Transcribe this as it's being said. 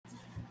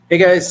Hey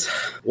guys,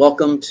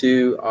 welcome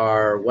to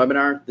our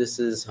webinar. This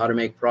is how to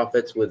make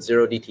profits with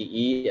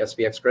 0DTE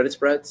SPX credit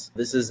spreads.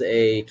 This is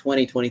a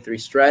 2023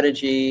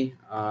 strategy.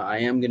 I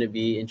am going to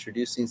be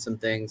introducing some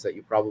things that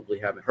you probably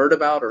haven't heard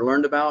about or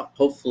learned about.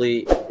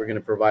 Hopefully, we're going to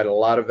provide a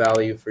lot of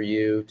value for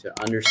you to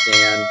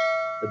understand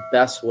the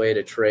best way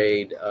to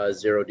trade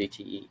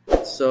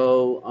 0DTE.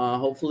 So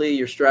hopefully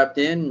you're strapped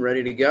in,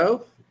 ready to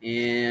go,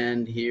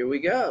 and here we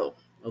go.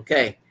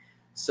 Okay.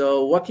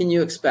 So what can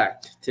you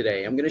expect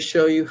today? I'm going to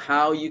show you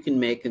how you can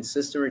make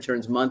consistent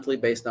returns monthly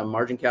based on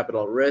margin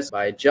capital risk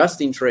by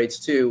adjusting trades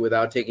too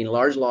without taking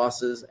large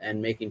losses and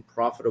making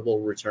profitable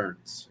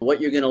returns. What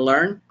you're going to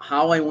learn,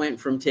 how I went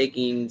from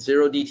taking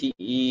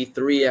 0DTE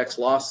 3x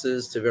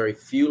losses to very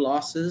few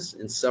losses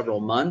in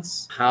several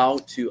months, how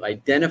to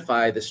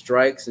identify the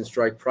strikes and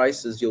strike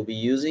prices you'll be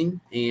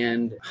using,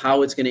 and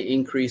how it's going to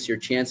increase your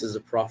chances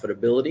of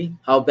profitability,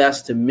 how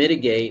best to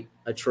mitigate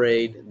a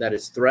trade that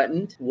is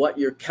threatened, what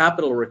your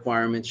capital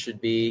requirements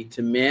should be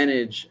to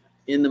manage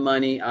in the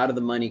money, out of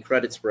the money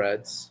credit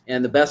spreads,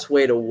 and the best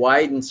way to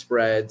widen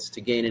spreads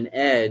to gain an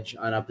edge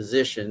on a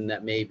position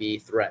that may be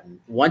threatened.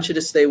 I want you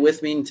to stay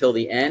with me until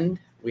the end.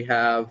 We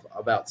have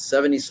about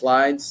 70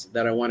 slides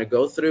that I want to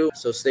go through,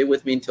 so stay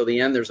with me until the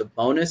end. There's a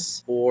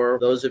bonus for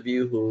those of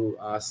you who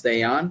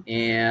stay on,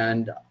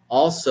 and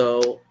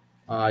also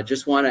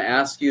just want to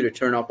ask you to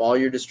turn off all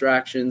your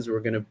distractions. We're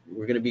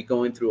gonna be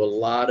going through a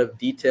lot of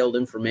detailed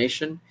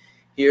information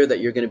here that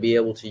you're going to be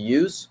able to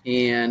use.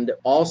 And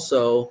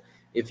also,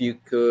 if you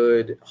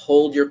could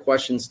hold your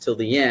questions till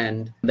the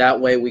end, that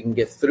way we can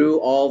get through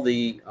all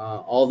the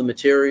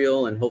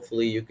material, and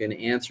hopefully you can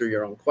answer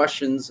your own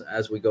questions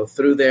as we go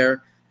through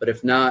there. But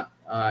if not,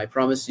 I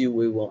promise you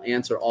we will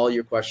answer all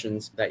your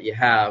questions that you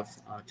have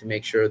to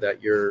make sure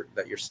that you're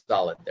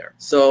solid there.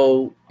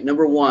 So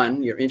number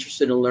one, you're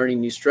interested in learning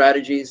new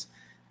strategies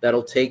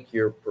that'll take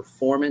your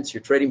performance,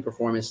 your trading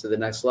performance to the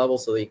next level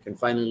so that you can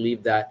finally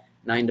leave that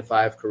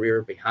 9-to-5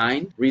 career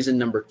behind. Reason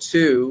number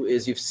two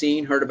is you've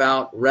seen, heard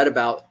about, read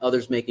about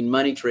others making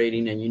money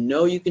trading, and you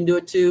know you can do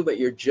it too, but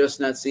you're just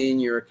not seeing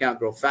your account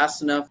grow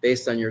fast enough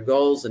based on your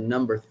goals. And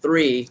number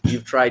three,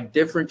 you've tried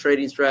different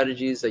trading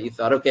strategies that you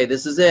thought, okay,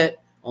 this is it,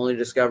 only to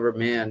discover,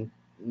 man,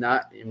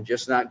 I'm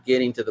just not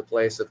getting to the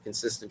place of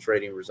consistent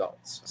trading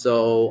results.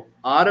 So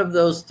out of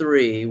those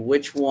three,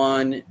 which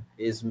one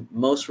is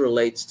most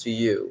relates to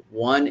you?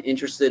 One,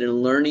 interested in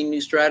learning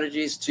new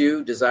strategies.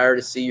 Two, desire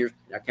to see your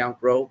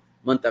account grow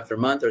month after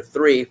month. Or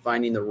three,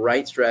 finding the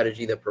right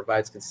strategy that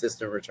provides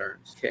consistent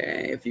returns.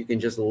 Okay, if you can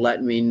just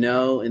let me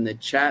know in the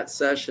chat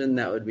session,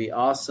 that would be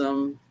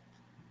awesome.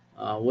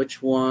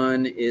 Which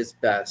one is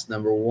best?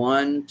 Number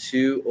one,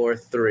 two, or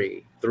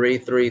three? 3,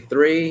 3,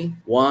 3,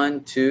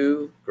 1,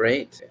 2,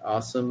 great,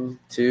 awesome.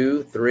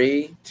 2,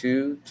 3,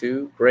 2,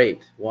 2,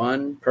 great.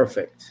 1,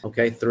 perfect.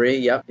 Okay, 3,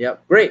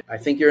 yep, great. I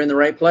think you're in the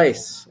right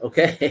place.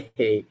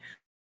 Okay,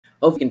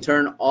 hope you can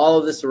turn all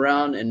of this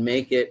around and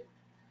make it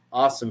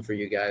awesome for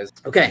you guys.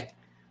 Okay,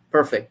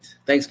 perfect.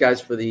 Thanks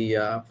guys for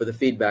the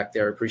feedback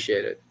there. I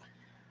appreciate it.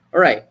 All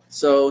right,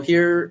 so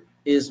here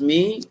is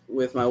me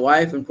with my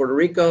wife in Puerto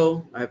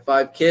Rico. I have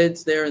 5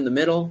 kids there in the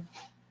middle,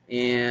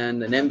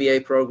 and an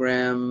MBA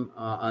program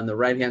on the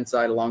right-hand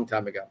side a long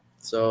time ago.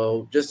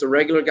 So just a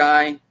regular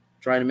guy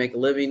trying to make a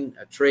living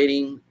at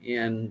trading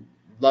and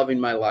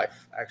loving my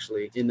life,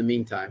 actually, in the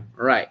meantime.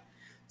 All right,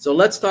 so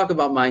let's talk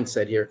about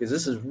mindset here, because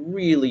this is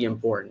really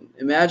important.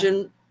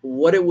 Imagine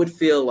what it would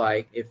feel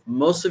like if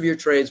most of your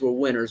trades were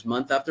winners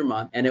month after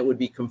month, and it would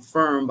be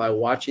confirmed by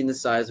watching the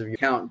size of your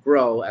account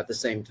grow at the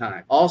same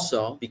time.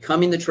 Also,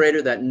 becoming the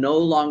trader that no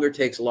longer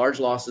takes large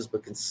losses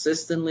but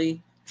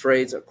consistently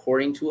trades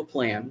according to a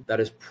plan that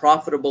is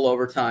profitable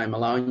over time,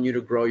 allowing you to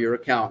grow your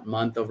account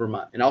month over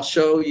month. And I'll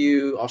share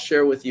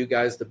with you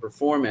guys the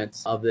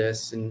performance of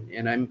this,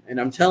 and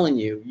I'm telling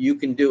you, you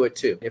can do it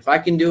too. If I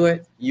can do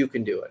it, you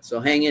can do it. So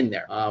hang in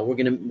there. We're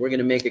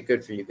gonna make it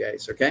good for you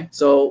guys. Okay.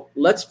 So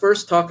let's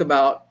first talk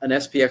about an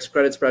SPX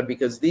credit spread,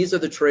 because these are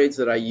the trades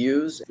that I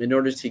use in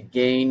order to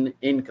gain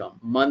income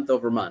month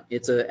over month.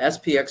 It's a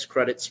SPX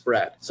credit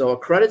spread. So a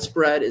credit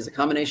spread is a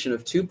combination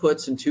of 2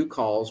 puts and 2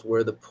 calls,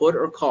 where the put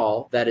or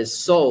call that is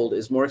sold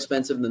is more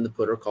expensive than the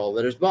put or call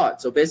that is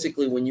bought. So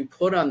basically, when you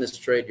put on this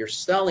trade, you're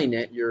selling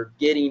it, you're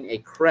getting a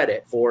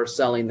credit for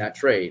selling that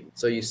trade.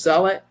 So you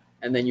sell it,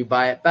 and then you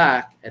buy it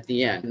back at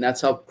the end. And that's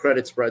how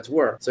credit spreads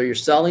work. So you're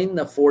selling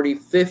the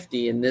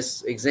 40-50 in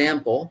this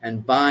example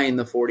and buying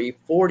the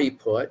 40-40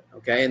 put,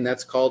 okay? And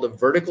that's called a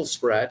vertical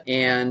spread.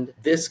 And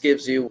this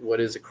gives you what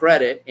is a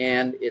credit,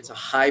 and it's a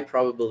high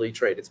probability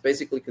trade. It's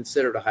basically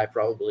considered a high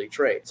probability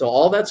trade. So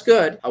all that's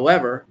good.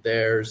 However,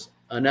 there's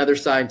another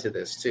side to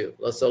this too.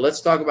 So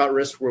let's talk about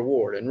risk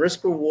reward. And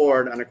risk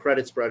reward on a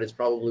credit spread is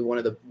probably one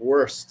of the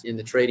worst in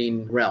the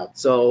trading realm.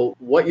 So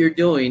what you're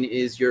doing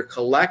is you're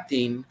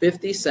collecting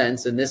 50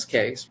 cents in this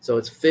case. So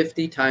it's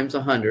 50 times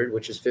 100,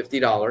 which is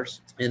 $50.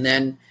 And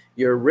then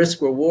your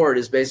risk reward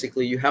is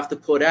basically you have to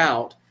put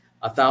out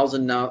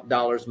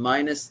 $1,000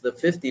 minus the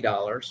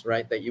 $50,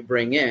 right, that you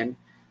bring in.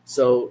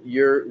 So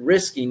you're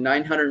risking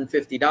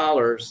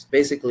 $950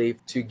 basically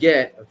to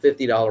get a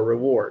 $50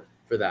 reward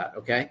for that,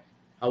 okay?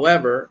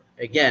 However,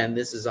 again,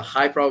 this is a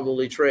high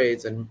probability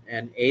trades, and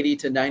 80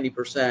 to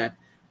 90%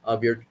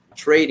 of your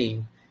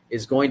trading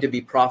is going to be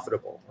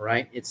profitable,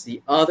 right? It's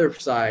the other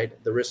side,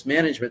 the risk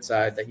management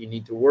side, that you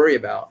need to worry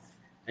about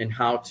and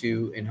how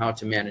to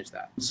manage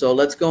that. So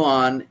let's go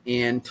on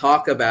and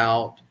talk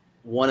about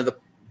one of the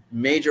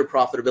major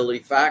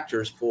profitability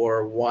factors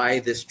for why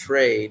this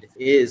trade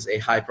is a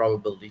high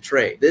probability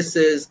trade. This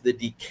is the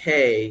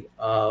decay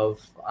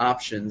of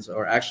options,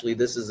 or actually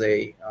this is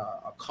a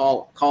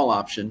call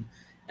option,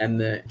 and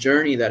the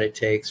journey that it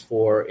takes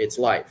for its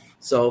life.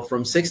 So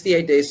from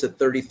 68 days to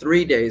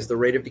 33 days, the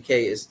rate of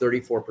decay is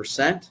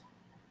 34%.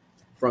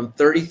 From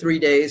 33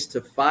 days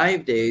to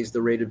 5 days,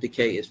 the rate of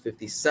decay is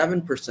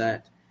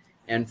 57%.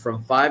 And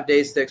from 5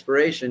 days to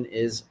expiration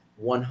is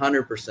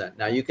 100%.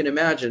 Now you can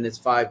imagine it's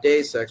 5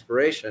 days to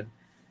expiration.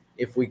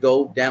 If we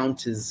go down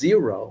to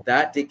 0,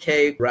 that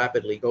decay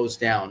rapidly goes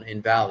down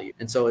in value.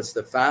 And so it's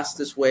the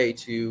fastest way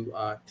to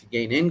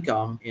gain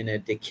income in a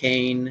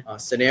decaying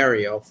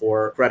scenario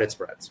for credit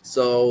spreads.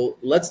 So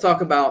let's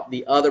talk about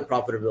the other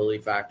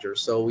profitability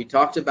factors. So we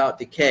talked about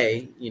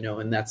decay,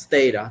 and that's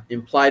theta,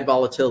 implied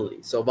volatility.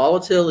 So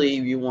volatility,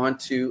 you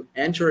want to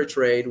enter a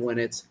trade when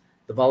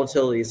the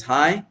volatility is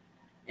high,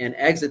 and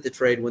exit the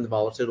trade when the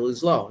volatility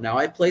is low. Now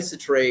I place a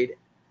trade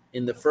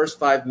in the first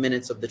 5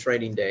 minutes of the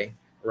trading day,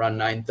 around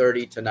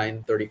 9:30 to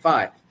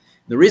 9:35.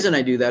 The reason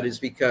I do that is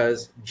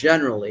because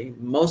generally,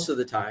 most of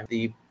the time,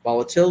 the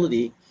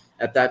volatility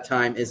at that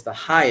time is the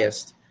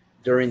highest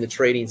during the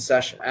trading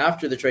session.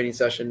 After the trading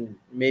session,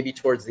 maybe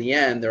towards the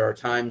end, there are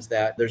times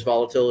that there's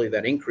volatility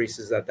that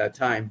increases at that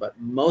time, but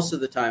most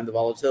of the time the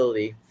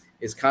volatility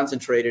is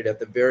concentrated at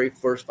the very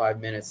first 5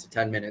 minutes to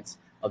 10 minutes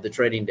of the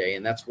trading day,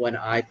 and that's when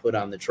I put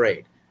on the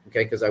trade,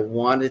 okay, because I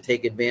want to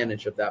take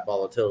advantage of that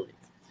volatility.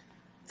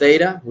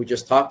 Theta, we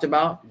just talked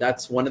about,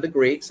 that's one of the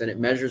Greeks, and it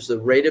measures the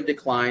rate of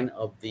decline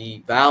of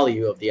the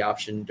value of the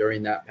option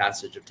during that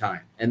passage of time.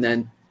 And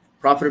then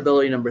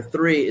profitability number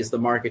 3 is the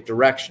market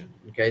direction.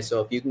 Okay, so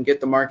if you can get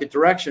the market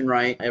direction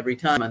right every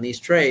time on these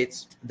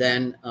trades,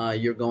 then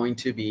you're going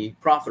to be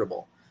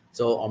profitable.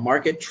 So a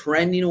market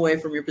trending away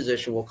from your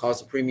position will cause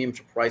the premium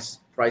to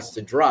price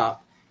to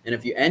drop. And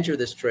if you enter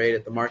this trade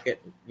at the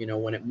market,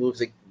 when it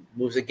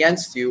moves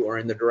against you or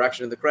in the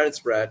direction of the credit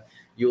spread,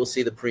 you will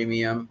see the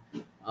premium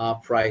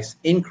price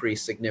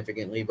increase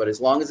significantly. But as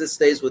long as it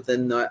stays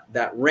within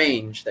that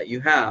range that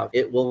you have,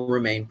 it will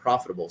remain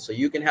profitable. So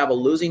you can have a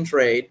losing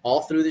trade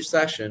all through the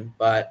session,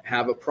 but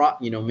have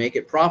make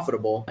it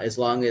profitable as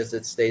long as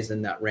it stays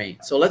in that range.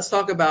 So let's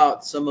talk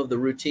about some of the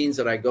routines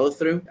that I go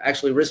through,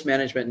 actually risk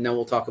management, and then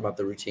we'll talk about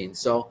the routines.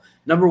 So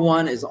number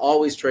 1 is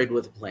always trade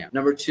with a plan.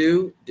 Number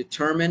 2,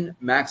 determine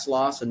max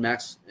loss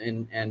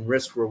and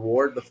risk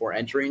reward before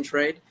entering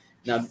trade.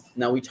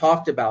 Now we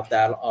talked about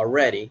that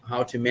already,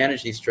 how to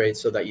manage these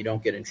trades so that you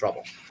don't get in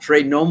trouble.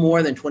 Trade no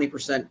more than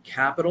 20%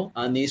 capital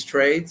on these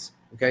trades.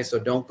 Okay, so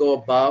don't go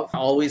above.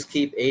 Always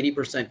keep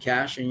 80%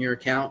 cash in your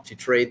account to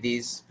trade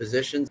these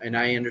positions. And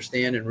I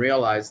understand and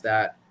realize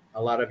that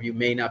a lot of you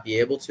may not be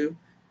able to,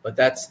 but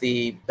that's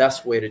the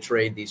best way to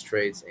trade these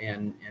trades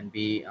and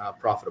be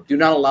profitable. Do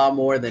not allow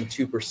more than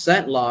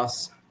 2%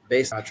 loss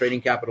based on trading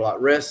capital at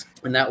risk,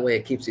 and that way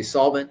it keeps you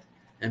solvent.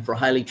 And for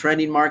highly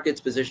trending markets,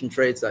 position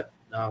trades that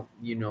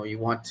you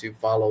want to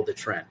follow the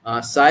trend.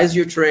 Size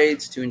your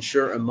trades to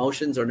ensure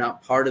emotions are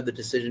not part of the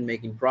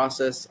decision-making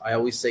process. I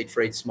always say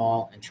trade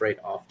small and trade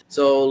often.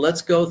 So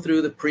let's go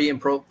through the pre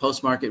and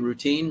post-market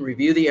routine.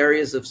 Review the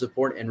areas of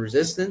support and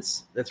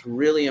resistance. That's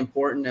really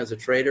important as a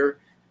trader,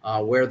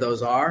 where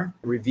those are.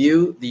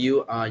 Review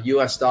the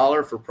US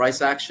dollar for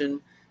price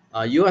action.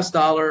 US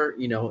dollar,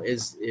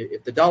 is,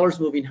 if the dollar's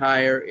moving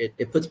higher,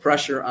 it puts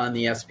pressure on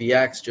the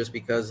SPX just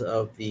because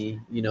of the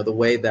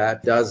way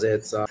that does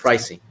its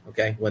pricing.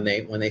 Okay, when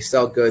they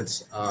sell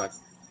goods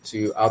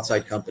to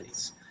outside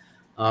companies.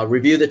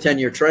 Review the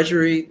 10-year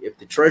treasury. If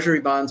the treasury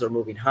bonds are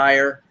moving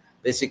higher,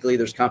 basically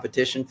there's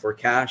competition for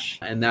cash,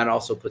 and that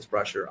also puts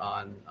pressure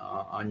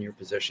on your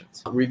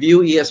positions.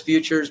 Review ES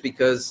futures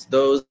because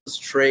those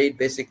trade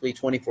basically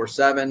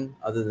 24/7,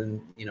 other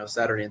than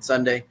Saturday and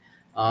Sunday.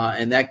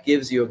 And that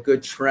gives you a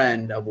good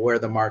trend of where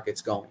the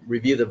market's going.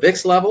 Review the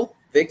VIX level.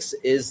 VIX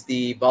is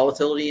the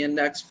volatility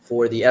index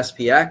for the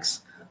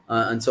SPX,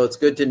 and so it's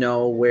good to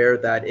know where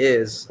that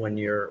is when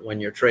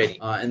you're trading.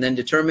 And then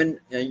determine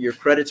your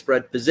credit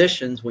spread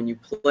positions when you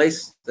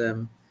place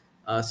them,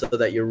 so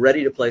that you're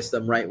ready to place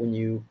them right when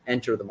you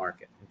enter the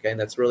market. Okay, and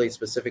that's really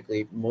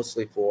specifically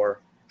mostly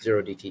for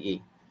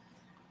 0DTE.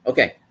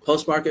 Okay,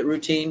 post-market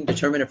routine.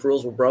 Determine if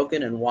rules were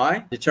broken and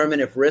why. Determine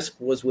if risk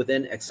was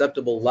within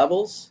acceptable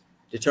levels.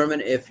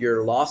 Determine if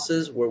your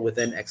losses were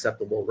within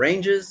acceptable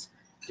ranges.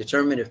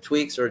 Determine if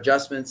tweaks or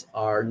adjustments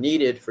are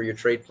needed for your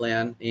trade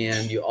plan,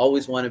 and you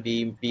always want to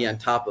be on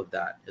top of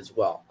that as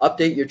well.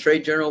 Update your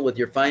trade journal with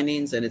your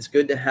findings, and it's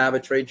good to have a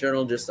trade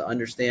journal just to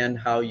understand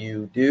how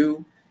you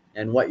do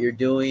and what you're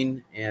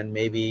doing, and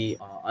maybe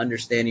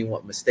understanding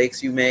what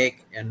mistakes you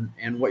make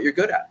and what you're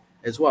good at.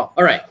 as well.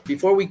 All right,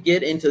 before we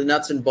get into the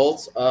nuts and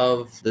bolts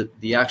of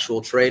the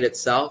actual trade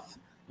itself,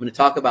 I'm going to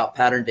talk about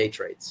pattern day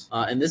trades.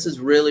 And this is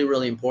really,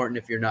 really important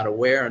if you're not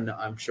aware, and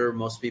I'm sure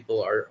most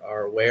people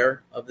are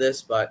aware of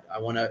this, but I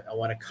want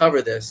to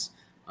cover this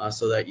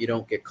so that you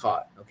don't get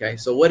caught. Okay,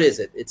 so what is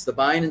it? It's the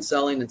buying and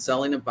selling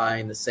and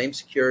buying the same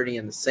security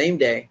in the same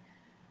day,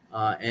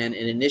 and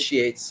it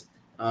initiates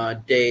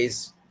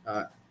days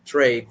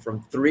trade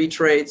from 3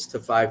 trades to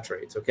 5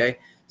 trades. Okay,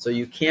 so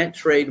you can't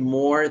trade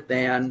more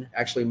than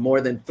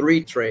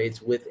 3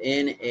 trades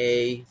within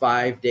a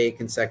 5-day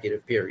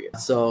consecutive period.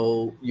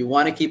 So you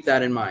want to keep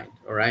that in mind,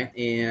 all right?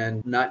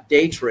 And not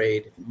day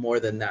trade more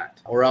than that,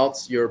 or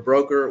else your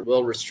broker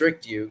will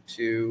restrict you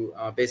to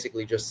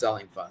basically just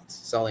selling funds,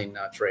 selling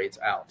trades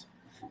out,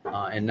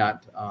 and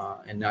not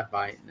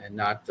buying and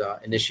not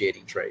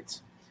initiating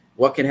trades.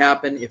 What can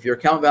happen if your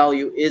account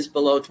value is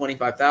below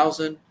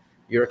 25,000?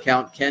 Your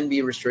account can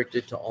be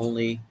restricted to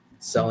only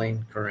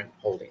selling current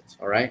holdings.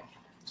 All right.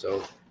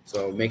 So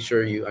make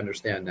sure you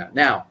understand that.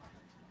 Now,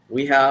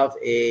 we have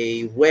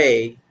a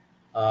way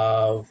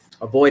of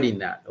avoiding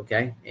that.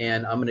 Okay.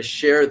 And I'm going to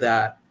share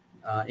that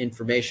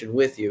information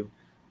with you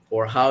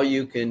for how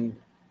you can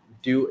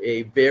do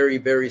a very,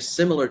 very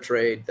similar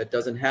trade that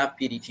doesn't have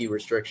PDT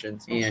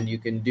restrictions. And you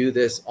can do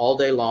this all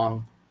day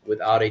long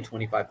without a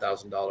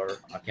 $25,000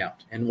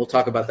 account. And we'll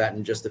talk about that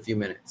in just a few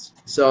minutes.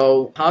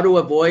 So how to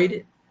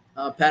avoid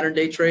pattern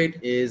day trade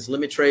is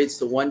limit trades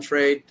to one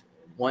trade,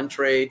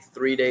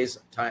 3 days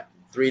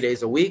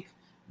a week,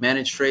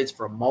 manage trades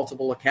from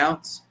multiple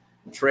accounts,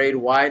 trade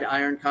wide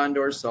iron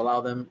condors to allow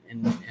them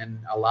and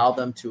allow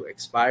them to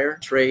expire,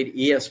 trade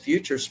ES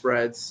future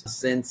spreads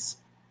since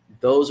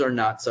those are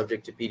not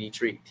subject to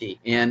PDT.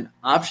 And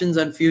options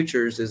on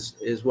futures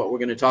is what we're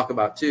going to talk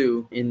about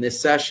too in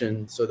this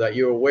session, so that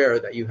you're aware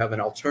that you have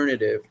an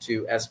alternative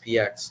to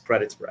SPX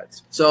credit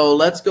spreads. So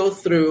let's go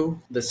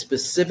through the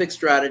specific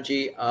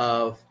strategy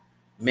of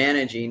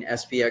managing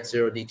SPX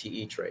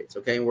 0DTE trades.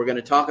 Okay, we're going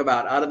to talk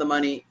about out of the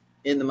money,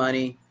 in the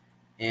money,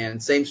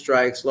 and same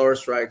strikes, lower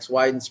strikes,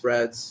 widened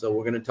spreads. So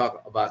we're going to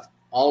talk about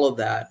all of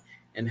that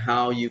and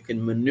how you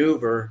can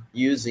maneuver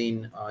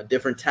using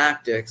different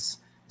tactics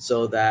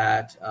so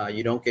that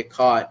you don't get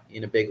caught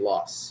in a big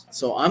loss.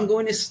 So I'm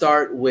going to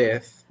start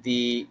with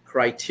the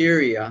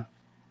criteria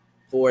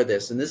for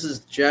this, and this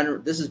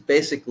is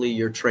basically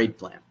your trade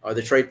plan, or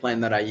the trade plan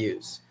that I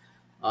use.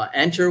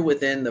 Enter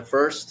within the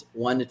first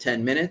 1 to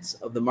 10 minutes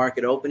of the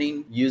market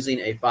opening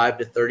using a 5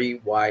 to 30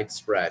 wide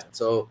spread.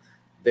 So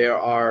there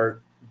are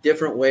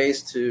different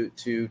ways to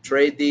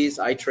trade these.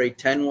 I trade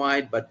 10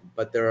 wide, but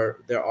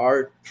there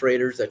are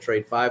traders that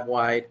trade 5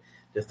 wide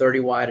to 30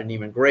 wide and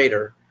even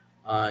greater.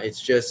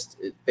 It's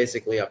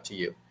basically up to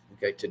you,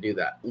 okay, to do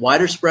that.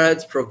 Wider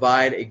spreads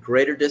provide a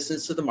greater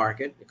distance to the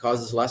market. It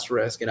causes less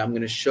risk, and I'm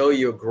going to show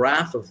you a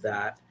graph of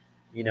that,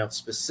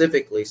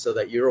 specifically so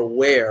that you're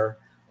aware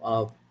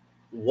of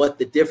what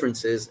the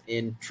difference is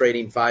in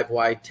trading 5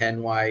 wide,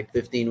 10 wide,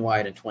 15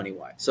 wide, and 20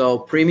 wide. So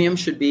premium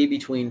should be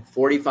between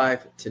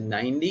 45 to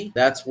 90.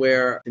 That's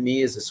where, to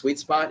me, is a sweet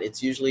spot.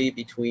 It's usually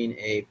between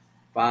a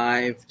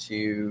 5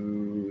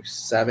 to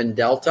 7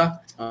 delta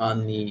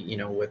on the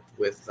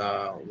with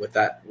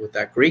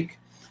that Greek,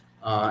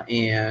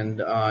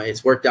 and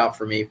it's worked out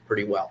for me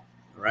pretty well.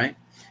 All right.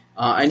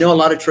 I know a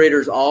lot of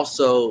traders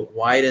also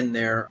widen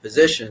their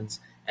positions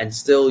and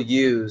still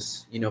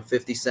use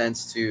 50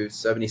 cents to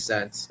 70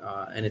 cents,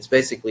 and it's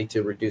basically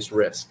to reduce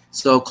risk.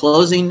 So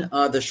closing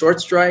the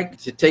short strike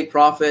to take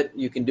profit,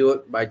 you can do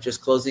it by just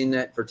closing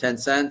it for 10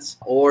 cents,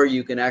 or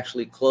you can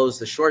actually close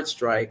the short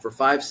strike for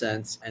 5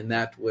 cents, and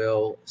that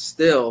will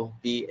still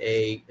be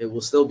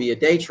a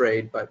day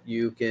trade, but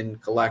you can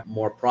collect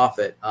more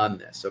profit on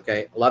this.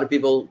 Okay, a lot of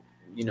people,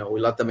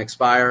 we let them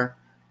expire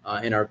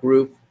in our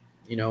group.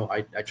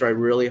 I try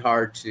really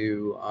hard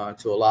to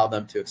allow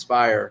them to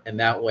expire, and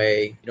that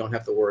way you don't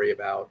have to worry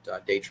about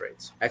day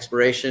trades.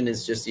 Expiration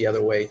is just the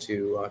other way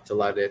to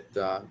let it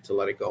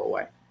go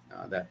away,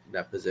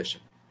 that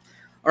position.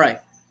 All right,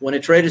 when a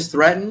trade is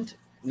threatened,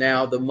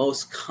 now the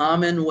most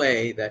common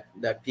way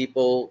that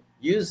people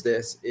use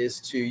this is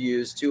to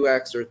use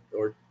 2x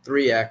or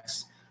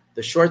 3x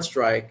the short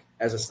strike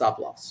as a stop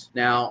loss.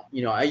 Now,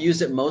 I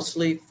use it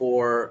mostly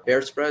for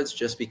bear spreads,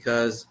 just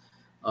because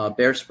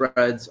bear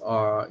spreads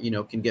are,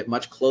 can get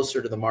much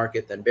closer to the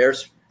market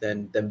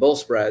than bull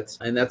spreads,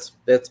 and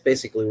that's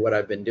basically what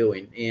I've been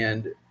doing.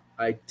 And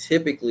I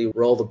typically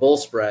roll the bull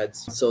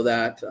spreads so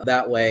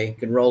that way you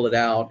can roll it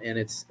out, and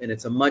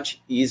it's a much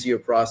easier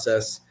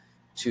process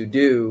to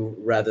do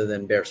rather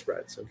than bear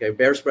spreads. Okay,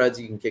 bear spreads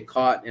you can get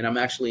caught, and I'm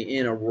actually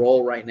in a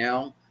roll right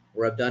now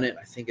where I've done it.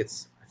 I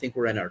think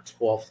we're in our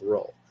 12th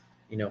roll,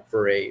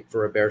 for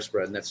a bear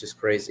spread, and that's just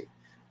crazy.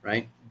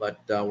 Right? But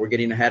we're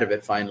getting ahead of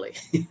it finally.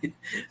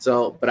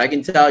 So, but I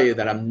can tell you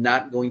that I'm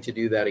not going to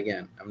do that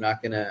again. I'm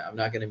not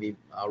gonna be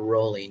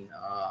rolling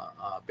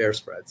bear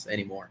spreads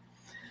anymore.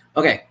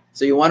 Okay,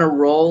 so you want to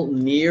roll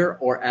near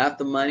or at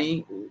the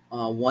money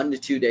 1 to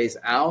 2 days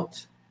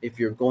out if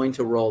you're going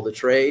to roll the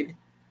trade.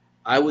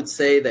 I would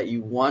say that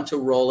you want to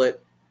roll it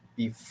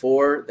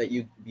before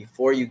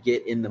you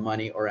get in the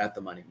money or at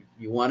the money.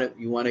 You want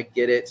to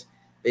get it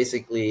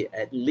basically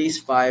at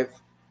least 5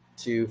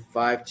 to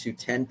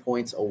 10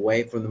 points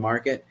away from the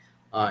market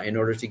in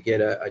order to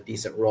get a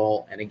decent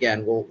roll. And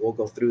again, we'll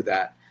go through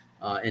that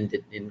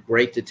in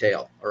great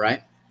detail. All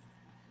right.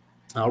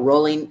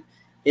 Rolling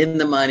in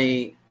the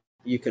money,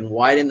 you can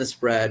widen the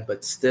spread,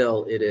 but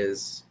still it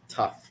is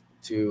tough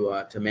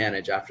to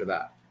manage after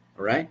that.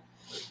 All right.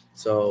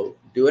 So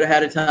do it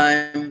ahead of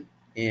time,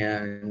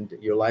 and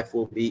your life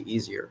will be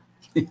easier.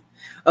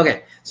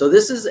 Okay. So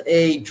this is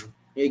a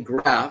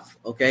graph,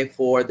 okay,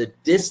 for the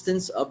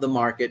distance of the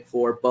market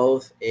for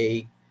both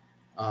a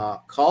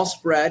call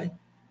spread,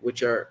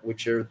 which are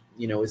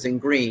is in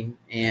green,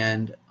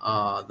 and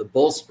the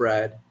bull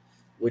spread,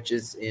 which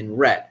is in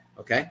red.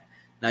 Okay.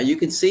 Now you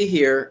can see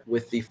here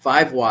with the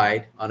 5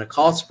 wide on a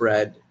call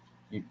spread,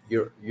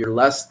 you're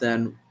less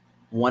than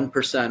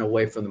 1%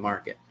 away from the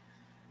market.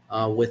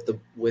 With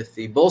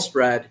the bull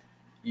spread,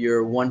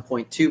 you're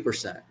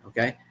 1.2%.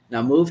 Okay.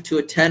 Now move to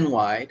a 10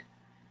 wide,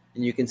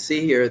 and you can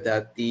see here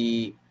that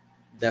the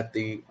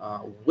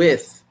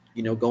width,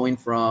 going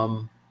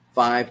from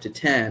 5 to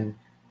 10,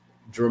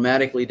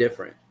 dramatically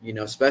different.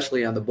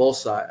 Especially on the bull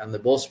side, on the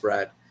bull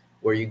spread,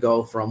 where you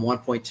go from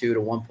 1.2 to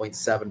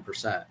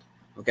 1.7%.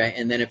 Okay,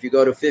 and then if you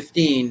go to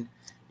 15,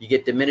 you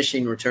get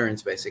diminishing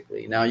returns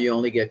basically. Now you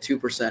only get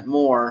 2%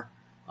 more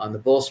on the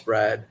bull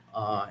spread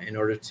in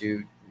order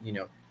to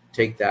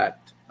take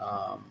that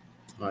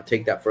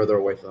further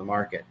away from the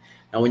market.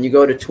 Now when you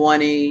go to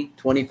 20,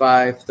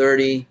 25,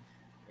 30,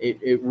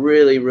 it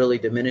really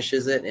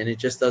diminishes it, and it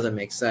just doesn't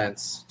make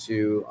sense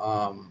to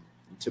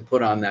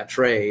put on that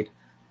trade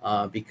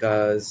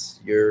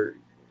because you're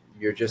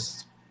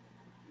just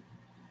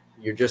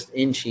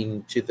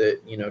inching to the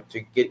to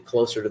get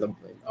closer to the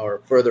or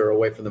further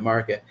away from the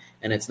market,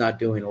 and it's not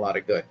doing a lot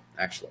of good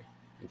actually.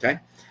 Okay, all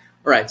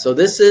right. So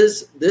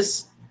this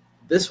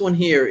one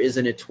here is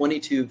in a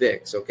 22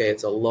 VIX. Okay,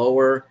 it's a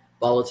lower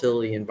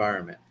volatility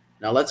environment.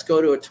 Now let's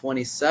go to a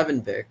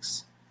 27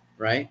 VIX,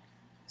 right?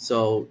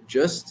 So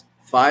just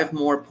 5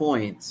 more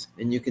points,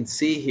 and you can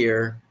see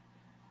here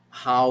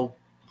how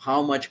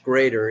much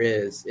greater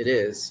it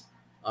is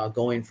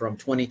going from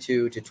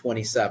 22 to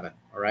 27.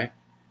 All right.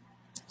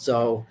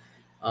 So,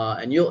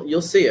 and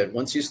you'll see it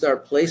once you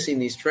start placing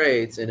these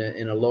trades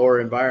in a lower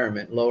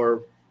environment,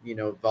 lower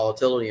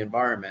volatility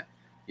environment.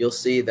 You'll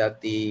see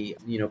that the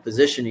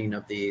positioning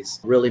of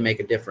these really make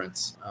a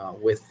difference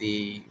with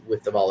the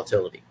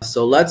volatility.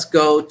 So let's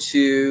go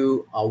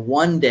to a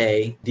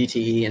 1-day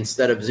DTE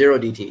instead of 0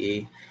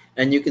 DTE,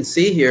 and you can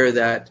see here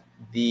that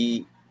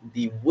the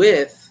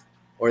width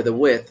or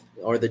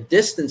the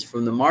distance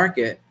from the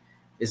market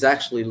is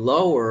actually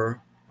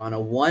lower on a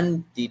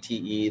 1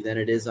 DTE than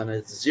it is on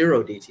a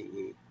 0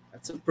 DTE.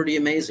 That's pretty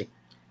amazing,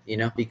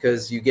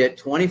 because you get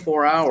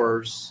 24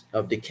 hours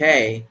of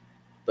decay,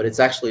 but it's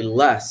actually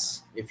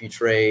less if you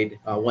trade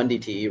 1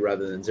 DTE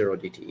rather than 0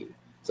 DTE.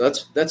 So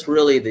that's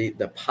really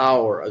the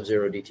power of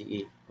 0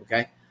 DTE.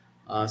 Okay,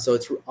 so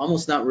it's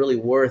almost not really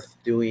worth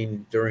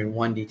doing during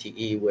 1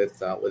 DTE with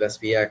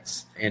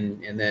SPX,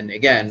 and then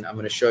again I'm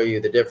going to show you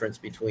the difference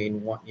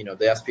between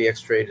the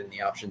SPX trade and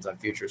the options on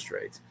futures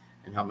trades,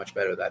 and how much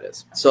better that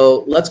is.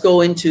 So let's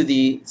go into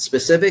the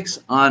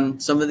specifics on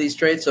some of these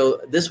trades. So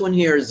this one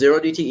here is 0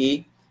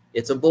 DTE.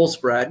 It's a bull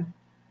spread.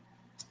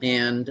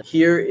 And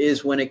here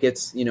is when it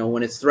gets,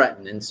 when it's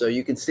threatened. And so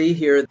you can see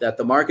here that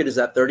the market is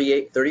at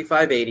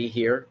 35.80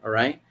 here. All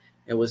right.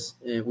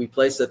 We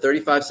placed a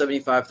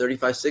 35.75,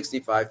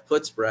 35.65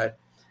 put spread,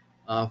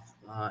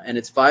 and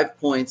it's 5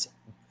 points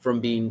from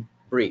being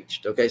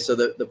breached. Okay. So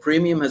the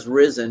premium has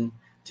risen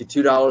to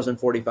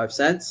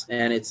 $2.45,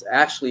 and it's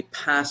actually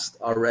passed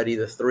already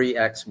the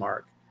 3x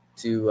mark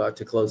to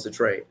close the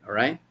trade. All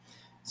right.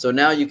 So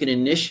now you can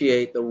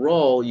initiate the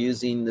roll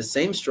using the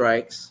same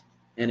strikes,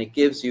 and it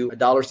gives you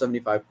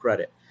 $1.75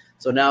 credit.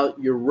 So now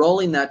you're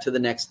rolling that to the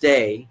next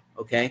day,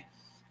 okay,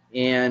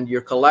 and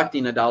you're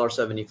collecting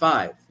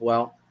 $1.75.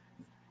 Well,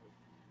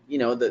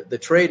 the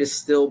trade is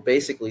still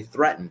basically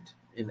threatened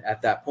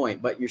at that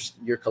point, but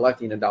you're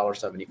collecting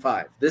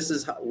 $1.75. This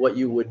is what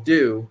you would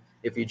do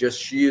if you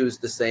just use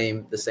the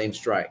same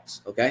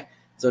strikes. Okay,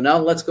 so now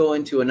let's go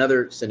into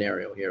another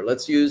scenario here.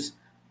 Let's use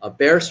a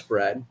bear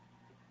spread.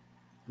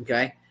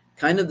 Okay,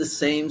 kind of the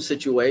same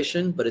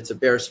situation, but it's a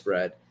bear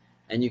spread,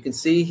 and you can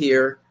see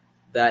here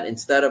that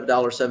instead of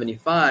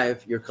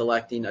 $1.75, you're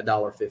collecting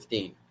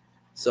 $1.15.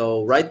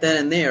 So right then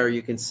and there,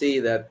 you can see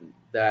that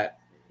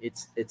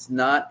it's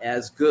not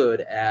as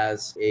good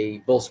as a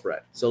bull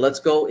spread. So let's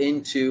go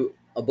into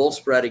a bull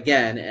spread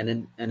again,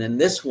 and in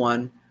this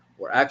one,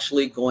 we're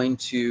actually going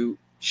to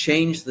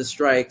change the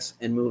strikes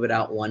and move it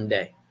out 1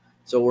 day.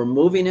 So we're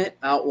moving it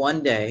out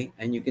 1 day,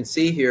 and you can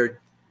see here,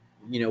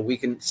 we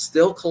can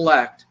still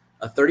collect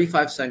a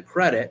 35-cent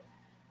credit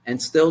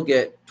and still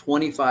get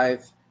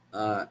 25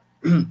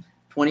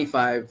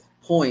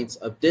 points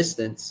of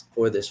distance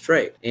for this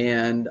trade.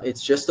 And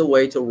it's just a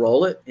way to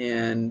roll it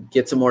and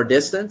get some more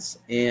distance,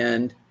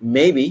 and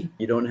maybe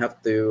you don't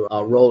have to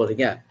roll it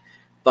again.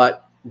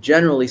 But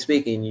generally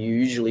speaking, you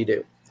usually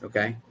do.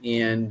 Okay,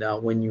 and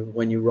when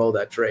you roll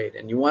that trade,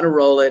 and you want to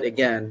roll it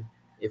again,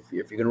 if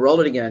you're going to roll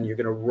it again, you're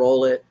going to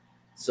roll it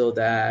so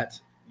that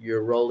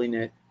you're rolling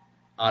it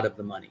out of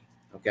the money.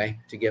 Okay,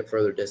 to get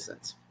further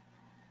distance.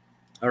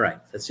 All right,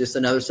 that's just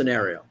another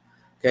scenario.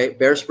 Okay,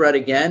 bear spread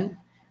again.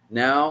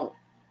 Now,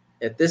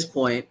 at this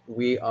point,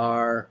 we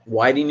are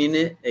widening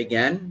it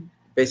again.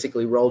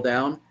 Basically, roll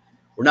down.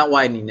 We're not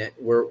widening it.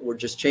 We're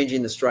just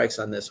changing the strikes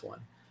on this one.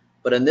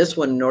 But on this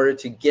one, in order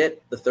to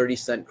get the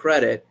 30-cent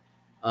credit,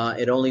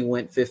 it only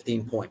went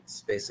 15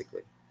 points,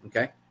 basically.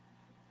 Okay,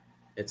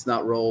 it's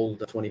not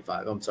rolled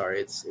 25. I'm sorry,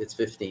 it's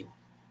 15.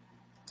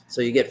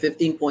 So you get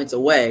 15 points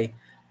away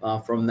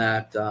from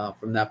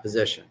that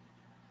position,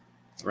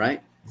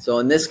 right? So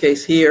in this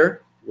case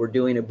here, we're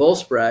doing a bull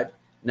spread.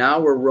 Now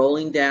we're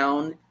rolling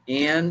down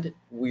and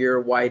we're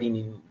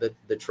widening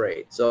the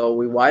trade. So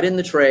we widen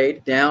the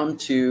trade down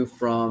to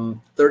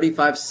from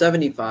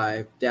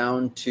 35.75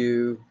 down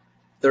to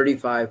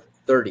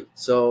 35.30.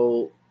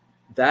 So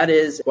that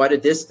is quite a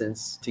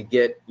distance to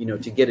get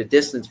a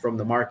distance from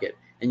the market,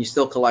 and you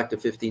still collect a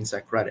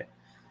 15-cent credit.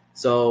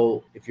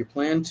 So if you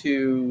plan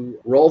to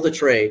roll the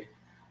trade,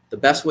 the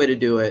best way to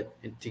do it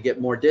to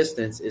get more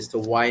distance is to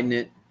widen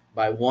it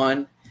by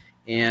 1.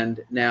 And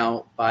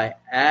now by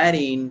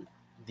adding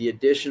the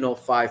additional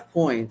 5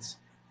 points,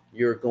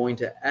 you're going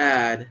to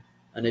add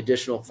an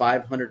additional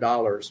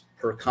 $500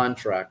 per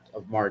contract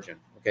of margin.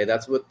 Okay,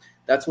 that's what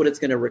it's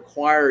going to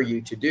require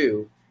you to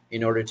do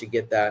in order to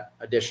get that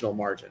additional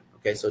margin.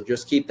 Okay, so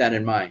just keep that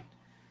in mind.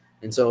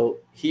 And so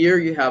here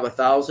you have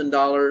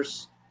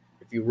 $1,000.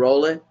 If you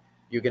roll it,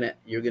 you're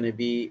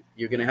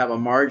gonna have a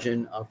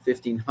margin of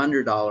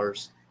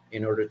 $1,500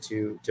 in order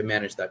to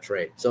manage that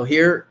trade. So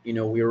here, we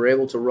were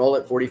able to roll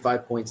it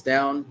 45 points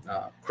down,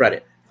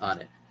 credit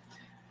on it.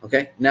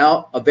 Okay,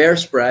 now a bear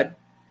spread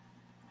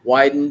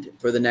widened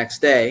for the next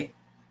day.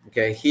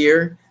 Okay,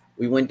 here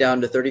we went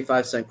down to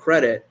 35-cent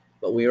credit,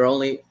 but we were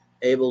only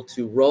able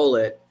to roll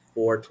it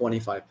for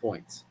 25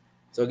 points.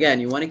 So again,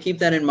 you want to keep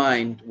that in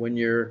mind when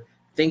you're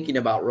thinking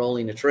about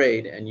rolling a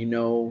trade, and you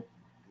know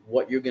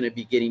what you're going to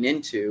be getting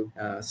into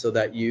so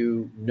that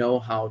you know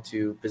how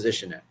to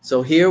position it.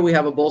 So here we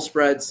have a bull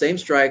spread, same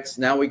strikes.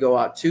 Now we go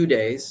out 2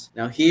 days.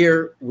 Now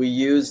here we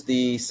use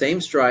the same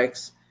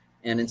strikes,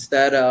 and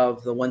instead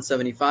of the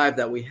 175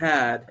 that we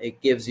had, it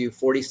gives you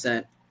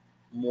 40-cent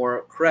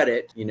more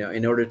credit,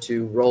 in order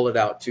to roll it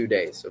out 2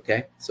 days.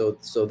 Okay,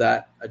 so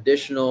that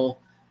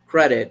additional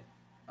credit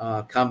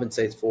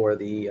compensates for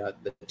the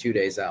 2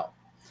 days out.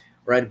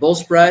 Right, bull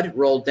spread,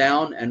 rolled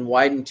down and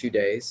widened 2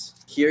 days.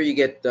 Here you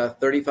get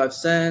 35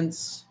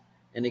 cents,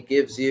 and it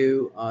gives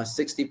you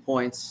 60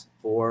 points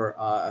for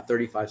a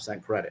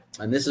 35-cent credit.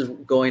 And this is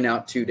going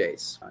out 2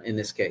 days in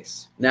this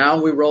case. Now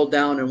we roll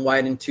down and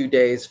widen 2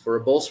 days for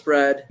a bull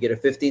spread, get a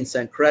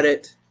 15-cent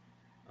credit.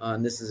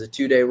 And this is a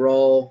 2-day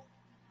roll,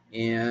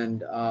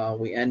 and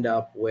we end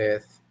up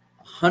with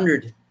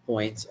 100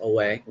 points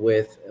away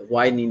with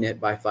widening it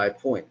by 5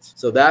 points.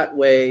 So that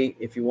way,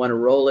 if you want to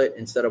roll it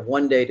instead of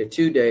 1 day to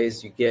 2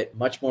 days, you get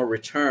much more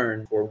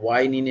return for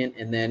widening it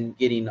and then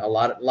getting a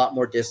lot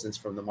more distance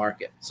from the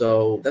market.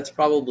 So that's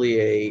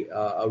probably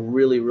a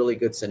really, really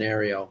good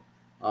scenario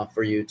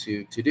for you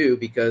to do,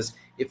 because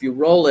if you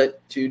roll it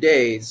 2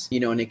 days,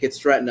 and it gets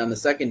threatened on the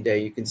second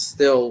day, you can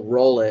still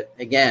roll it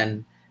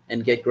again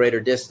and get greater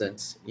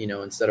distance,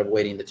 instead of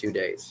waiting the 2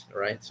 days. All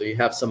right, so you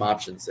have some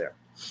options there.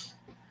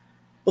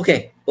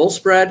 Okay, bull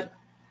spread,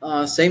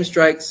 same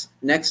strikes,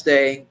 next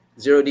day,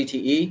 0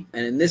 DTE.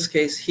 And in this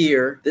case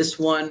here, this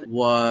one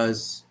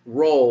was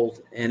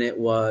rolled and it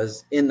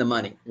was in the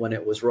money when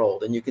it was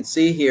rolled. And you can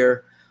see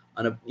here,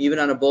 even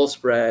on a bull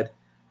spread,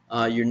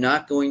 you're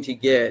not going to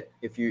get,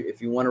 if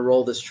you want to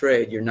roll this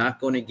trade, you're not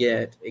going to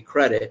get a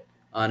credit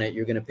on it.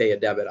 You're going to pay a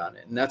debit on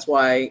it. And that's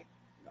why,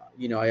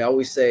 I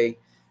always say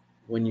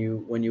when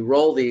you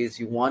roll these,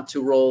 you want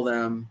to roll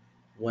them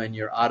when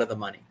you're out of the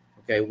money.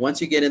 Okay, once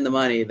you get in the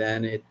money,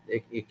 then it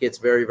gets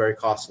very, very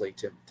costly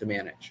to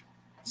manage.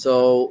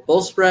 So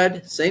bull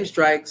spread, same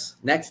strikes,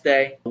 next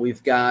day,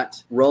 we've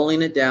got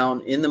rolling it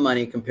down in the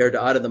money compared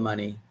to out of the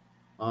money.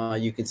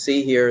 You can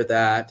see here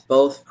that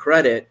both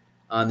credit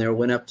on there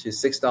went up to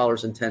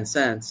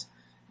 $6.10.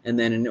 And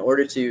then in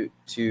order to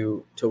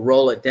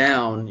roll it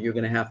down, you're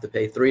going to have to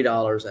pay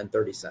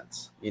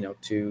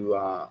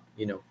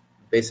 $3.30,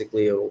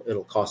 basically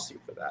it'll cost you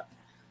for that.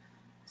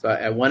 So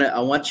I want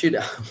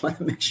to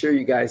make sure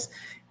you guys,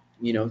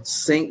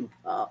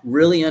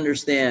 really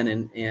understand,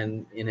 and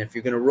if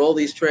you're going to roll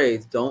these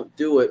trades, don't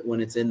do it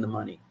when it's in the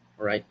money.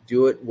 All right,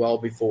 do it well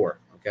before.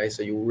 Okay,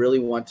 so you really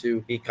want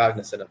to be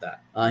cognizant of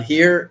that.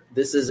 Here,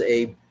 this is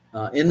a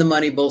in the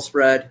money bull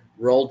spread,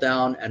 roll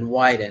down and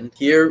widen.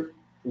 Here,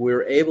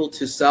 we're able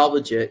to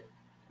salvage it,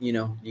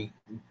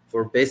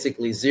 for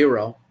basically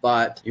 0,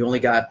 but you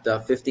only got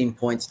 15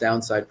 points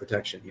downside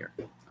protection here.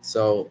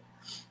 So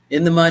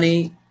in the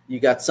money, you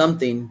got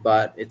something,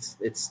 but it's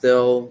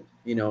still,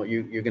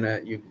 you're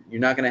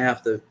not gonna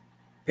have to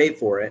pay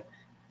for it,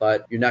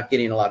 but you're not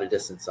getting a lot of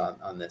distance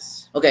on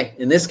this. Okay,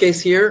 in this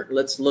case here,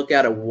 let's look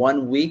at a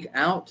 1 week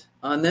out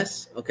on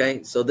this.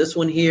 Okay, so this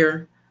one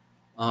here,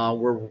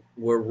 we're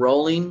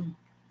rolling,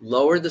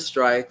 lower the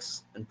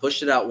strikes and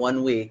push it out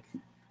 1 week.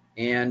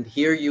 And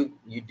here you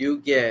do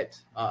get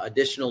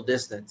additional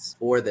distance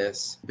for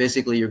this.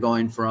 Basically, you're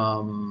going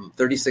from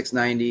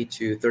 36.90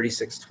 to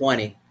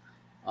 36.20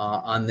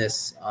 on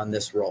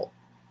this roll.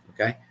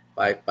 Okay,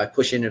 by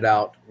pushing it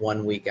out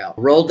 1 week out.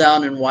 Roll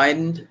down and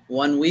widened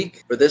 1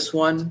 week for this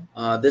one.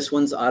 This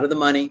one's out of the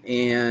money,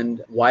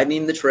 and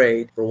widening the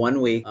trade for 1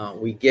 week,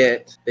 we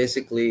get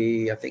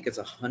basically, I think it's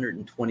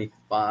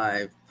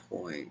 125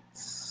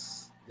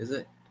 points. Is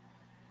it?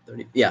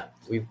 30, yeah,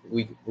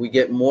 we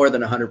get more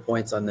than 100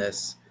 points on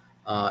this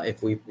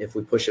if we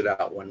push it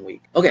out 1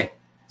 week. Okay,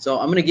 so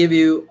I'm going to give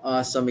you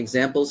some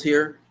examples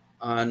here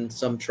on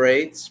some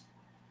trades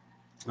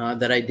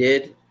that I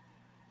did,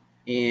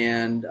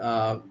 and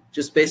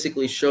just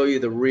basically show you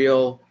the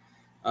real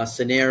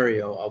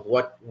scenario of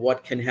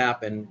what can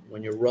happen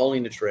when you're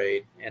rolling a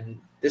trade. And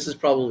this is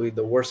probably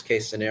the worst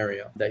case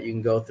scenario that you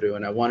can go through,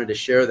 and I wanted to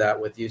share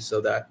that with you so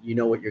that you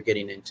know what you're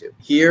getting into.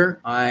 Here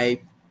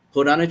I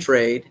put on a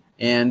trade,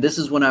 and this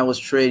is when I was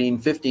trading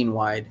 15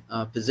 wide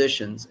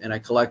positions, and I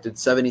collected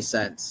 70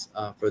 cents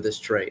for this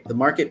trade. The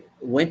market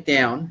went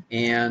down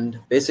and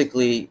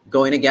basically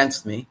going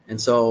against me.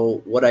 And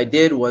so what I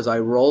did was I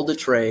rolled the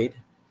trade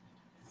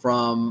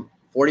from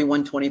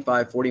 41.25,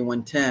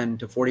 41.10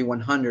 to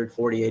 4100,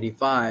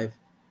 40.85,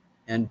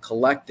 and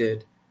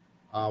collected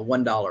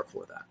 $1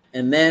 for that.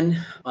 And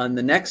then on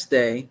the next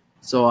day,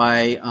 so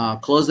I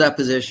closed that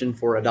position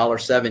for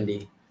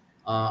 $1.70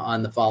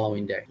 on the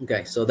following day.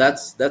 Okay, so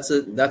that's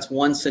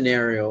one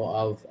scenario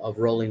of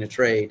rolling a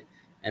trade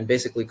and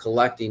basically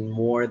collecting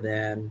more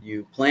than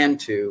you plan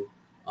to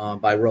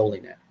by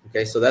rolling it.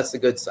 Okay, so that's the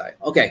good side.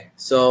 Okay,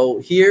 so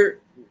here,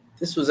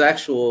 this was an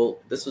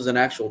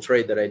actual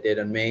trade that I did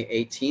on May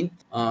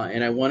 18th,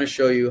 and I want to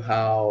show you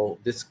how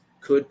this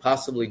could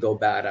possibly go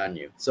bad on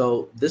you.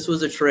 So this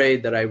was a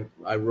trade that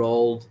I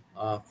rolled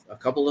a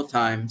couple of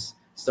times.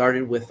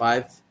 Started with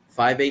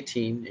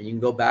 518, and you can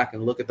go back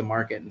and look at the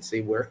market and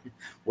see where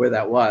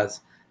that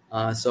was.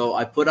 So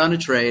I put on a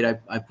trade.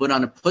 I put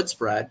on a put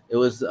spread. It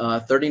was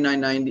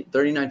 39.90,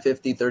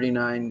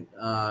 39.50,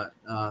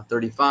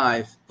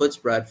 39.35 put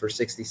spread for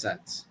 60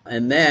 cents.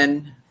 And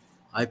then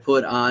I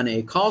put on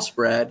a call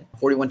spread,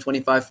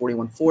 41.25,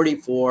 41.40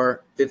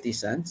 for 50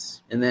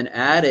 cents, and then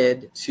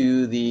added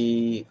to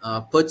the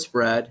put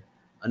spread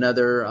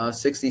another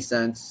 60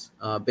 cents,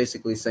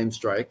 basically same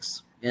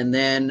strikes. And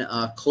then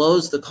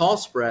closed the call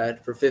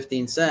spread for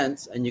 15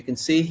 cents. And you can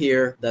see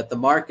here that the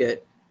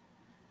market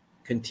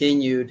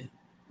continued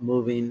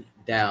moving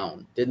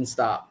down, didn't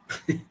stop.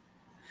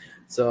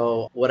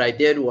 So what I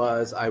did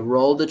was I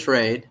rolled the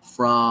trade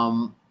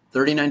from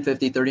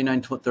 39.50,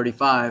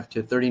 39.35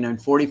 to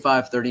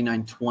 39.45,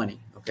 39.20.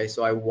 Okay,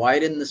 so I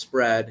widened the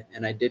spread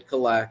and I did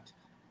collect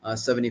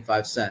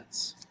 75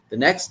 cents. The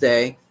next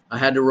day, I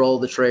had to roll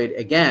the trade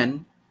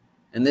again,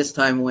 and this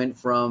time went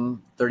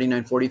from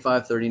 39.45,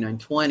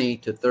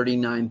 39.20 to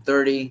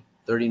 39.30,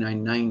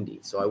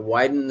 39.90. So I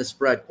widened the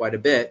spread quite a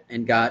bit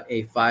and got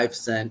a 5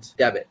 cent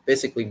debit,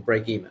 basically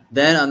break even.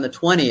 Then on the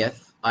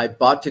 20th, I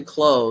bought to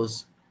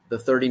close the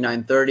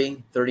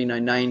 39.30,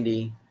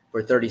 39.90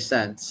 for 30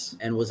 cents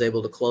and was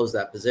able to close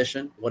that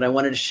position. What I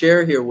wanted to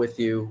share here with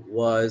you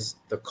was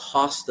the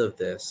cost of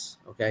this,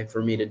 okay,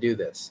 for me to do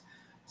this.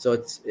 So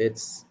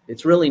it's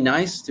really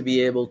nice to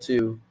be able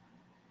to,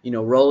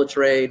 roll a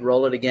trade,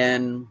 roll it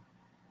again,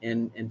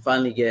 and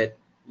finally get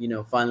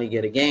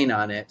a gain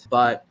on it.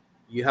 But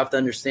you have to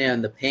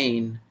understand the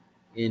pain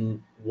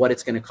in what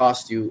it's going to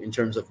cost you in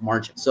terms of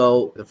margin.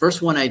 So the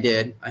first one I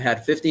did, I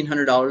had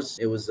 $1,500.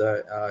 It was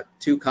a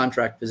 2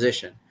 contract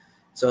position.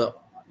 So,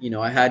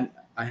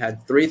 I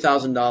had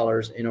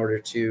 $3,000 in order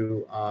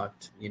to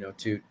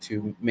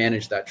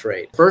manage that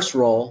trade. First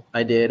roll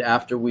I did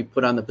after we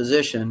put on the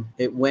position,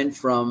 it went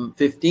from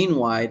 15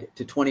 wide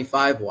to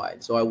 25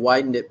 wide. So I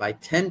widened it by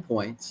 10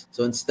 points.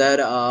 So instead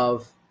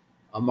of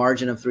a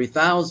margin of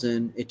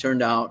 3,000, it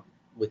turned out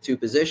with 2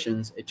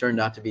 positions, it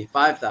turned out to be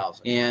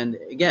 5,000. And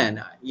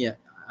again,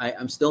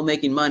 I'm still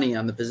making money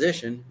on the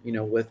position,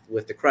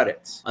 with the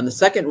credits. On the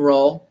second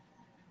roll,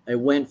 I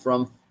went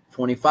from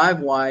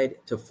 25 wide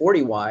to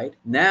 40 wide.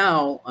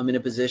 Now I'm in a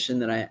position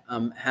that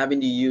I'm having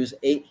to use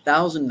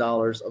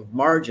 $8,000 of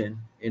margin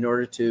in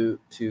order to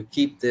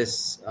keep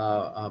this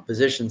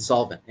position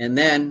solvent. And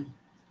then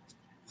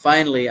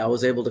finally, I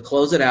was able to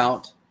close it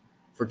out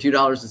for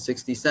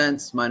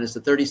 $2.60 minus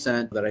the 30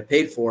 cents that I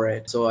paid for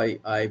it. So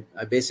I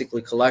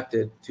basically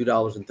collected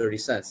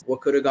 $2.30.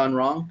 What could have gone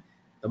wrong?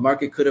 The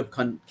market could have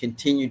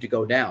continued to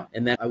go down,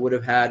 and then I would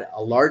have had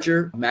a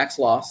larger max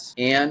loss,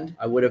 and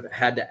I would have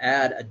had to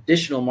add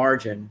additional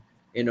margin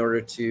in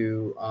order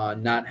to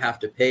not have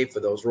to pay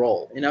for those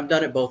rolls. And I've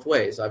done it both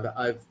ways.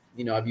 I've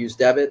used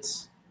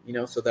debits,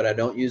 so that I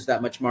don't use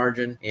that much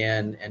margin,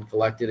 and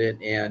collected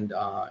it, and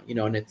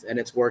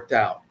it's worked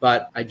out.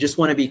 But I just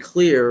want to be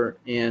clear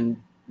and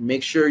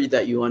make sure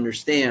that you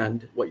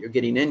understand what you're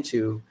getting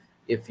into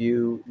if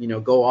you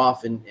go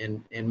off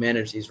and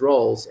manage these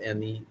roles,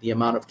 and the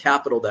amount of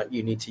capital that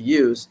you need to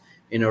use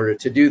in order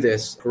to do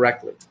this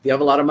correctly. If you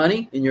have a lot of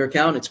money in your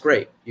account, it's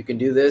great. You can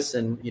do this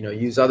and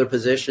use other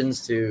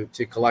positions to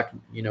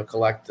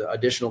collect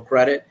additional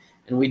credit.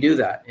 And we do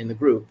that in the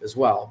group as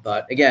well.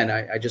 But again,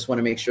 I just want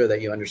to make sure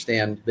that you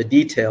understand the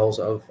details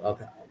of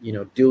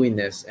doing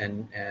this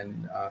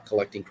and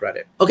collecting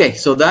credit. Okay,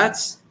 so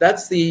that's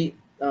the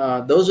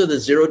those are the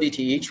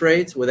 0DTE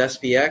trades with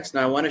SPX.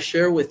 Now I want to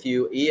share with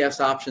you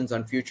ES options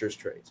on futures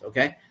trades.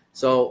 Okay,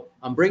 so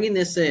I'm bringing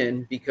this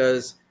in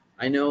because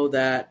I know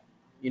that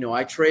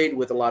I trade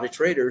with a lot of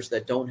traders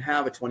that don't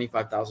have a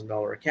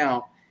 $25,000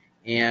 account,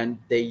 and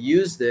they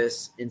use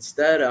this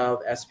instead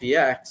of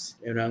SPX.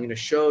 And I'm going to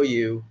show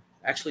you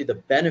actually the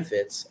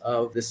benefits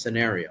of this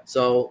scenario.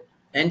 So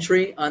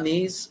entry on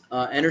these,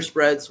 enter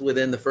spreads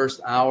within the first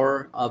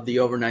hour of the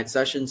overnight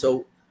session.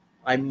 So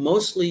I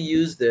mostly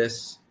use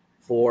this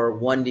for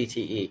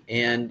 1DTE,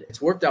 and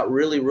it's worked out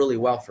really, really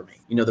well for me.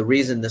 The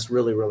reason this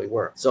really, really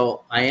works.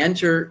 So I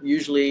enter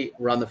usually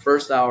around the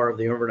first hour of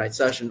the overnight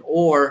session,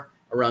 or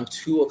around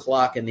 2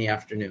 o'clock in the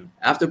afternoon.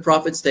 After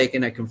profits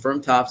taken, I confirm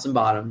tops and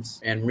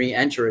bottoms and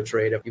re-enter a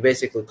trade. You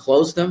basically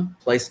close them,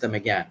 place them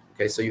again.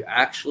 Okay, so you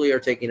actually are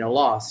taking a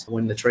loss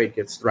when the trade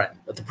gets threatened.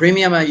 But the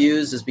premium I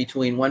use is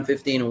between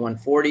 115 and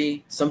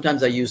 140.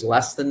 Sometimes I use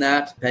less than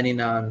that,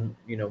 depending on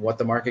what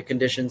the market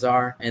conditions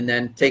are. And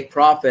then take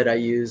profit, I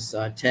use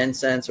 10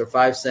 cents or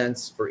 5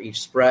 cents for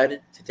each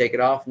spread to take it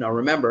off. Now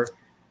remember,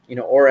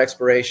 or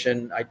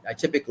expiration, I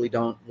typically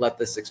don't let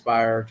this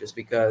expire just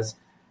because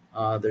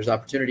there's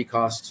opportunity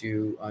costs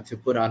to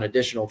put on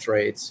additional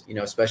trades,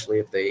 especially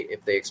if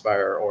they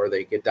expire or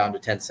they get down to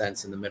 10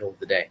 cents in the middle of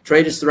the day.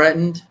 Trade is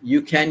threatened.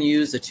 You can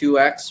use a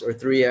 2x or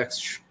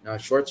 3x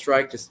short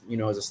strike just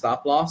as a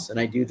stop loss, and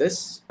I do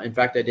this. In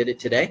fact, I did it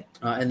today,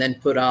 and then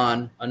put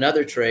on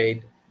another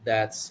trade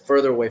that's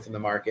further away from the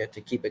market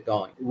to keep it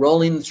going.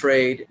 Rolling the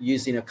trade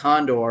using a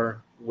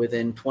condor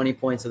within 20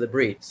 points of the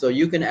breach. So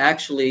you can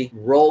actually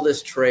roll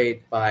this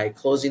trade by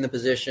closing the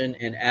position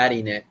and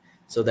adding it,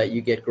 so that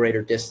you get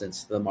greater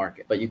distance to the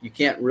market. But you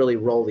can't really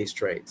roll these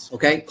trades.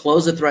 Okay,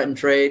 close a threatened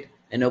trade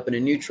and open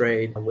a new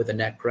trade with a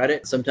net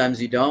credit.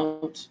 Sometimes you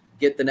don't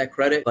get the net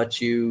credit,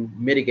 but you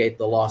mitigate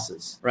the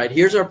losses. Right,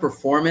 here's our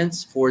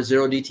performance for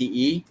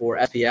 0DTE for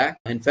SPX.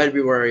 In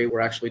February,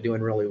 we're actually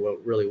doing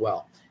really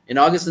well. In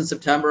August and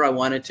September, I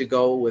wanted to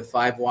go with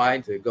 5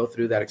 wide to go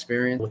through that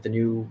experience with the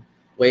new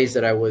ways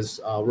that I was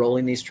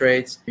rolling these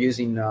trades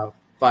using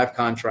 5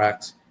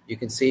 contracts. You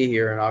can see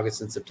here in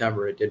August and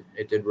September, it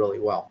did really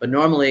well. But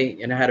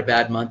normally, and I had a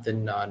bad month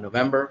in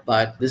November,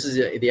 but this is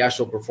the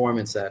actual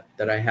performance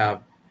that I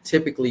have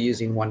typically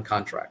using 1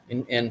 contract.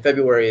 And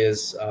February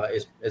has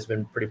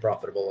been pretty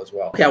profitable as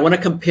well. Okay, I want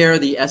to compare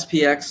the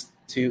SPX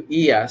to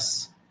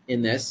ES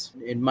in this.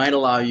 It might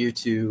allow you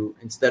to,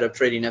 instead of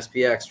trading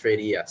SPX, trade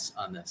ES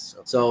on this.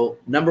 So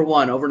number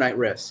 1, overnight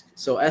risk.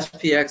 So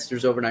SPX,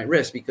 there's overnight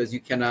risk because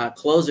you cannot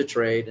close a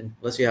trade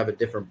unless you have a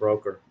different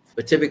broker.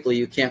 But typically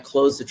you can't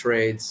close the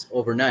trades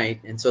overnight.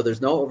 And so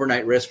there's no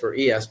overnight risk for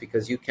ES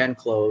because you can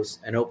close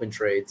and open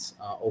trades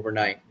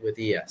overnight with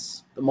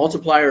ES. The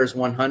multiplier is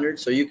 100.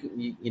 So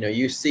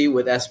you see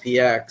with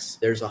SPX,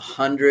 there's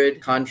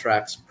 100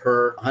 contracts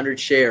per 100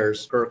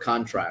 shares per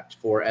contract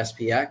for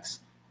SPX.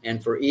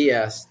 And for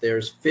ES,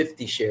 there's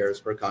 50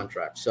 shares per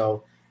contract.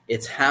 So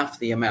it's half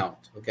the amount.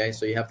 Okay,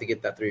 so you have to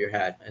get that through your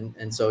head.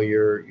 And so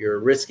you're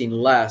risking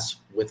less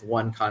with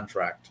 1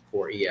 contract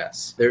for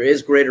ES. There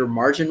is greater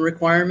margin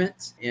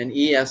requirements, and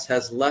ES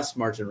has less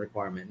margin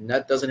requirement. And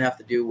that doesn't have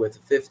to do with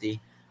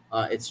 50.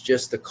 It's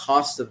just the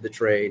cost of the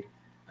trade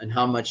and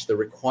how much the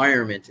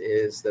requirement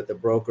is that the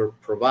broker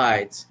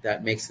provides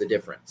that makes the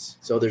difference.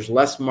 So there's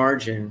less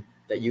margin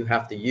that you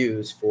have to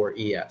use for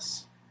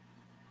ES.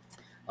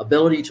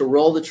 Ability to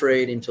roll the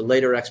trade into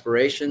later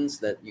expirations,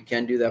 that you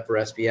can do that for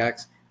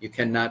SPX. You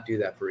cannot do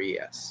that for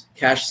ES.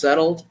 Cash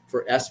settled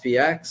for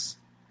SPX,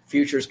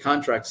 futures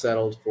contract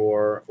settled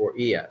for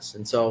ES.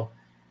 And so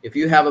if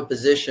you have a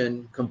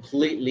position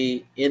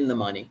completely in the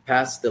money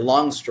past the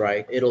long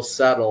strike, it'll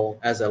settle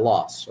as a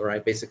loss, all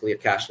right, basically a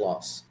cash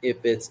loss.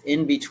 If it's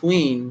in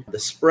between the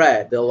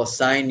spread, they'll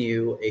assign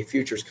you a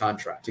futures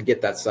contract to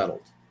get that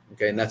settled.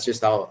 Okay, and that's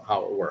just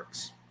how it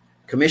works.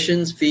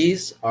 Commissions,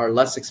 fees are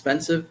less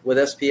expensive with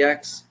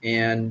SPX,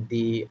 and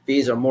the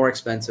fees are more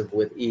expensive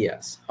with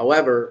ES.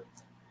 However,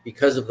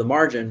 because of the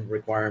margin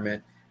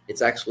requirement,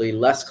 it's actually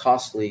less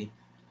costly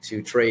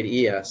to trade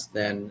ES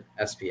than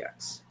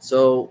SPX.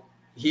 So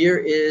here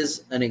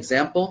is an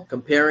example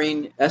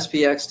comparing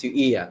SPX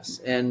to ES.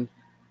 And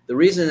the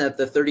reason that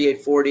the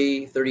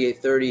 3840,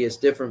 3830 is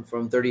different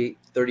from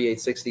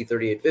 3860,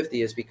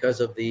 3850 is because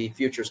of the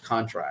futures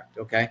contract,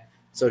 okay?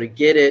 So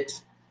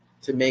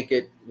to make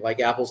it like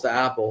apples to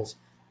apples,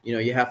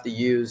 you have to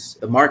use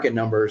the market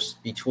numbers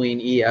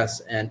between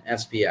ES and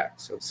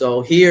SPX.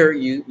 So here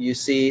you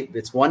see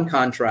it's one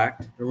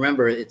contract.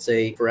 Remember,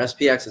 for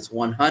SPX it's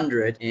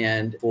 100,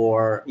 and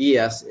for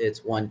ES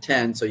it's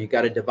 110. So you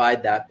got to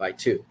divide that by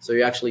 2. So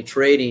you're actually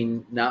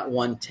trading not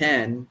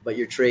 110, but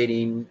you're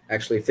trading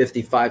actually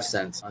 55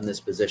 cents on this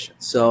position.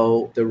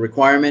 So the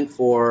requirement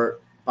for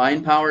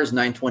buying power is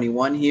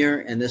 921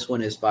 here, and this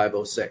one is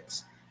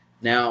 506.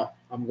 Now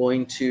I'm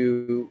going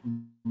to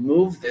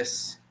move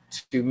this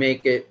to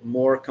make it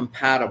more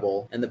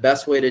compatible, and the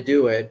best way to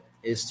do it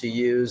is to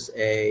use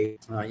you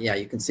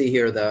can see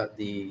here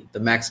the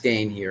max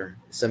gain here,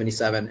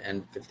 77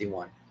 and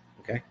 51.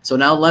 Okay, so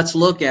now let's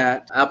look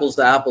at apples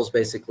to apples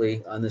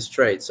basically on this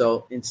trade.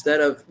 So instead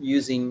of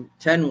using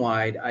 10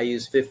 wide, I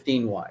use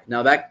 15 wide.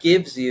 Now that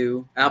gives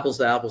you apples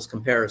to apples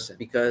comparison,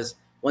 because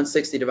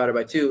 160 divided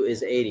by 2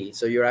 is 80.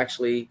 So you're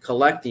actually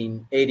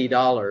collecting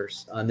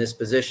 $80 on this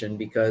position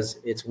because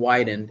it's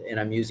widened and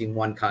I'm using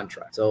one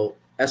contract. So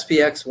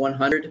SPX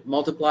 100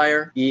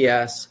 multiplier,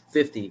 ES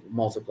 50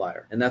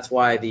 multiplier. And that's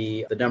why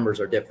the numbers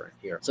are different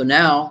here. So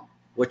now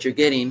what you're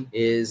getting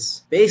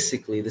is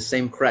basically the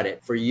same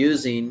credit for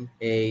using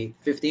a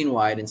 15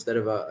 wide instead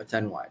of a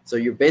 10 wide. So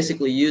you're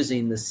basically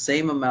using the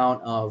same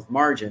amount of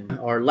margin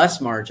or less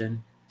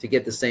margin to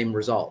get the same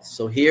results.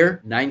 So here,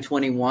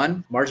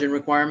 921 margin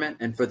requirement,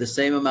 and for the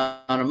same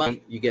amount of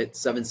money, you get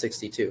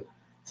 762.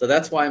 So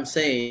that's why I'm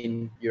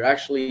saying you're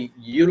actually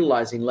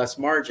utilizing less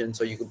margin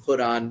so you can put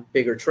on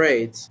bigger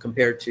trades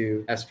compared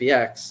to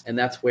SPX, and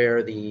that's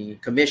where the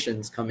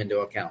commissions come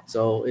into account.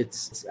 So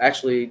it's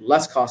actually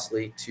less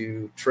costly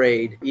to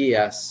trade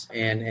ES,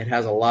 and it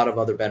has a lot of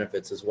other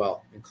benefits as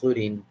well,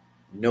 including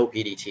no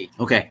PDT.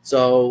 Okay,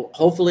 so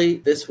hopefully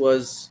this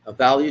was of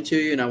value to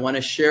you, and I want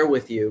to share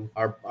with you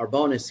our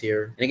bonus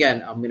here. And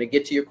again, I'm going to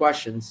get to your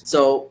questions.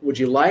 So would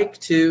you like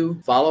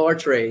to follow our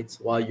trades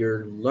while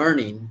you're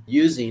learning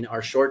using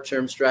our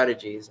short-term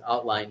strategies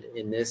outlined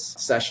in this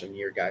session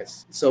here,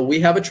 guys? So we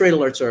have a trade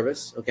alert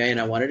service, okay,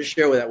 and I wanted to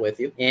share that with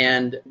you.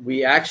 And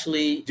we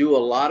actually do a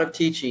lot of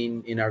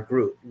teaching in our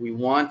group. We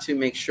want to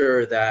make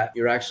sure that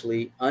you're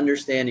actually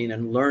understanding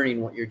and learning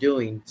what you're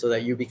doing so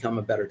that you become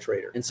a better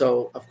trader. And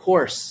so, of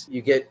course,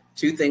 you get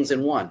 2 things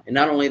in one. And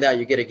not only that,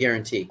 you get a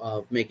guarantee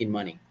of making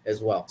money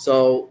as well.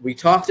 So we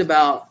talked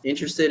about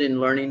interested in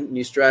learning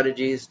new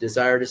strategies,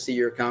 desire to see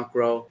your account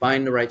grow,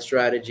 find the right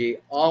strategy.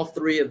 All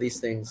 3 of these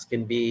things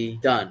can be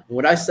done.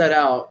 When I set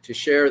out to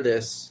share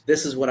this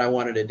is what I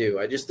wanted to do.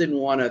 I just didn't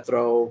want to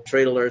throw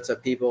trade alerts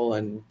at people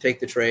and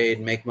take the trade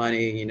and make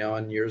money,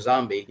 and you're a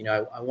zombie.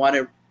 I want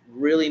to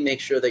really make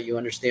sure that you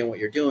understand what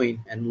you're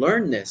doing and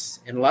learn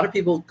this. And a lot of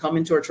people come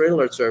into our trade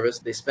alert service,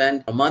 they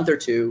spend a month or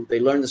 2, they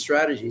learn the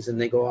strategies,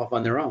 and they go off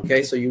on their own.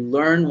 Okay, so you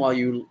learn while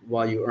you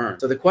earn.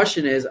 So the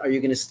question is, are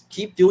you going to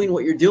keep doing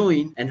what you're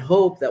doing and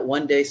hope that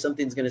one day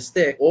something's going to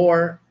stick,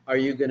 or are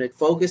you going to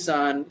focus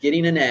on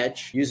getting an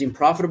edge, using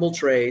profitable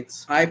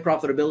trades, high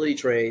profitability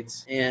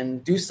trades,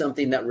 and do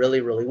something that really,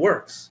 really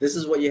works? This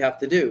is what you have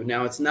to do.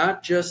 Now, it's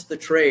not just the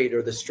trade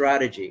or the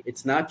strategy.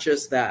 It's not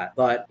just that,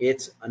 but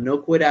it's a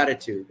no-quit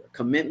attitude, a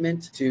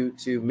commitment to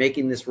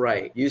making this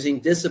right, using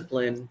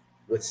discipline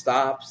with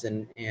stops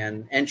and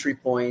entry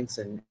points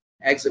and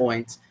exit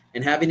points,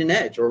 and having an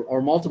edge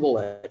or multiple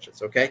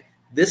edges, okay?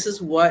 This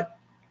is what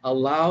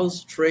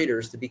allows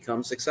traders to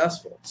become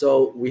successful.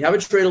 So we have a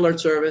trade alert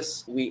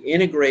service. We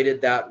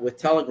integrated that with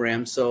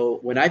Telegram. So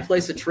when I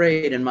place a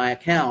trade in my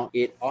account,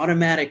 it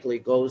automatically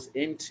goes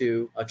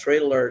into a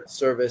trade alert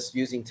service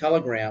using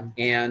Telegram.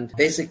 And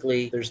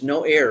basically there's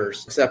no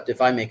errors, except if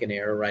I make an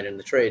error right in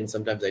the trade. And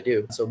sometimes I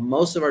do. So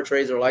most of our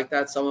trades are like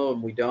that. Some of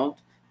them we don't.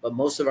 But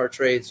most of our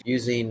trades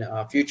using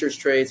futures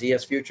trades,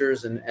 ES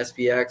futures and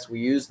SPX, we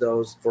use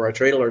those for our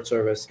trade alert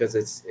service because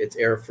it's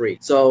error free.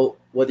 So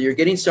whether you're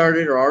getting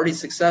started or already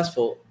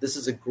successful, this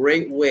is a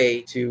great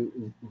way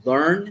to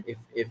learn,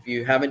 if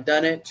you haven't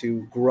done it,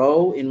 to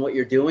grow in what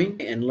you're doing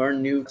and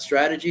learn new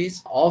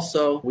strategies.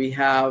 Also, we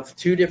have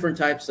 2 different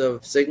types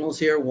of signals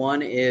here.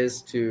 One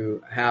is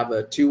to have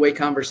a 2-way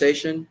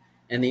conversation,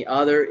 and the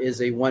other is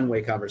a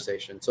 1-way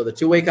conversation. So the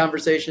 2-way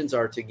conversations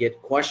are to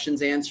get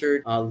questions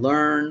answered,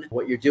 learn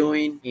what you're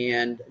doing,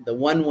 and the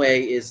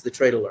 1-way is the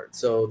trade alert.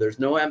 So there's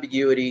no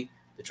ambiguity.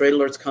 The trade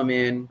alerts come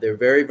in. They're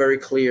very, very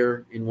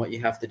clear in what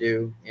you have to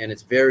do, and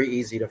it's very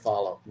easy to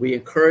follow. We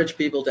encourage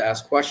people to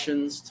ask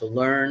questions, to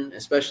learn,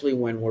 especially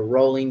when we're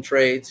rolling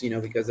trades,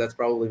 because that's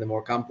probably the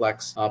more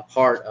complex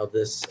part of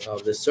this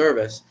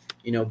service.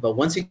 But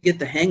once you get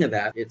the hang of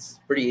that, it's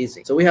pretty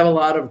easy. So we have a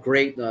lot of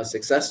great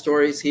success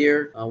stories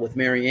here with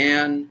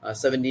Marianne, a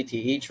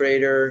 0DTE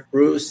trader,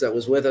 Bruce that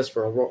was with us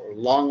for a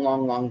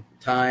long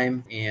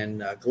time,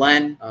 and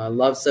Glenn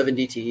loves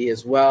 0DTE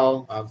as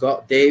well.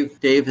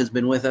 Dave has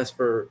been with us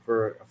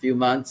for a few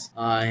months,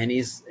 and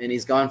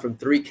he's gone from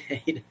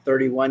 3K to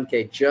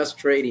 31K just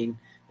trading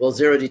Well,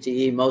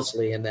 0DTE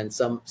mostly, and then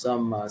some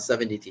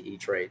 7DTE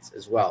trades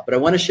as well. But I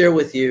want to share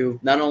with you,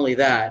 not only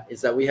that,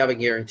 is that we have a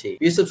guarantee.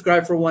 If you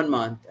subscribe for 1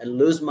 month and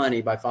lose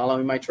money by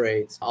following my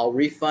trades, I'll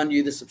refund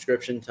you the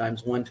subscription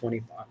times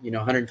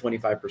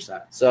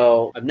 125%.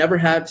 So I've never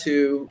had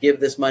to give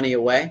this money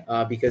away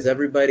because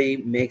everybody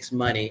makes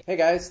money. Hey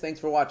guys, thanks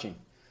for watching.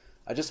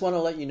 I just want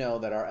to let you know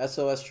that our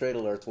SOS trade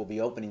alerts will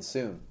be opening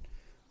soon.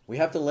 We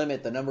have to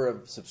limit the number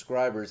of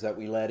subscribers that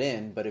we let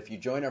in, but if you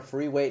join our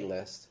free wait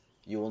list,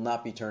 you will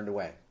not be turned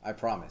away, I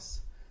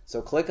promise.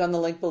 So click on the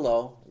link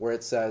below where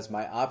it says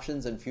My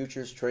Options and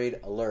Futures Trade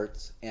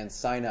Alerts and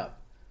sign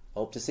up.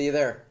 Hope to see you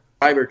there.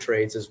 Fiber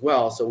trades as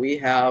well. So we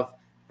have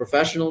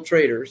professional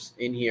traders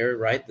in here,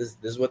 right? This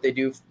is what they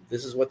do.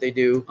 This is what they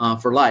do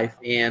for life,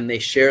 and they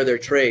share their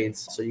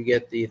trades. So you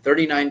get the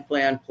 39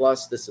 plan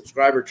plus the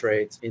subscriber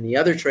trades. In the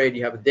other trade,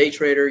 you have a day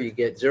trader. You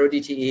get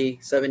 0DTE,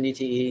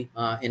 7DTE.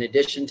 In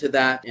addition to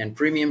that, and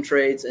premium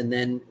trades, and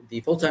then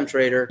the full-time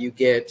trader, you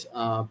get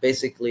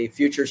basically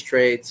futures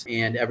trades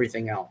and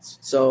everything else.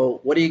 So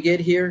what do you get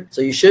here?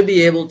 So you should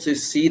be able to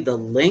see the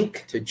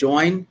link to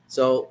join.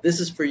 So this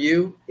is for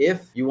you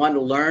if you want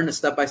to learn a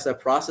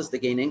step-by-step process to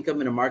gain income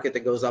in a market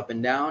that goes up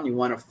and down. You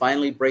want to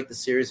finally break the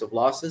series of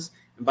losses.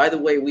 And by the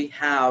way, we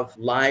have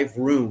live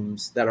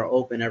rooms that are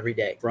open every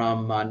day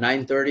from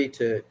 9:30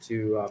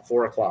 to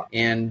 4 o'clock.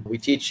 And we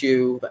teach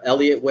you the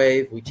Elliott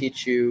wave. We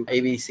teach you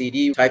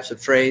ABCD types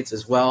of trades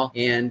as well.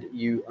 And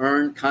you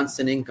earn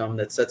constant income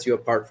that sets you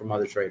apart from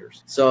other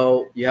traders.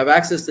 So you have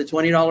access to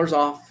 $20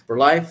 off for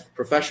life,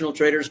 professional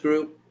traders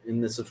group, in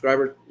the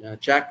subscriber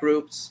chat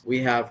groups. We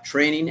have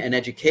training and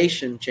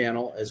education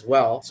channel as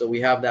well. So we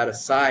have that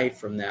aside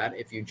from that.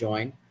 If you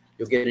join,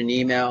 you'll get an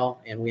email,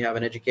 and we have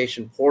an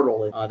education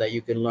portal that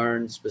you can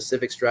learn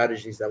specific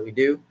strategies that we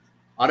do.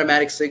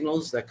 Automatic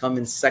signals that come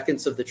in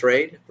seconds of the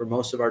trade for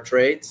most of our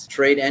trades.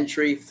 Trade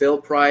entry, fill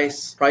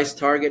price, price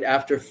target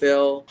after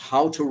fill,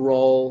 how to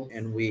roll,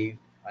 and we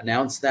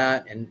announce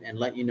that and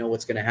let you know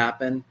what's going to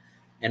happen.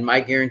 And my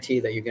guarantee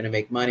that you're going to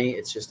make money.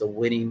 It's just a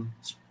winning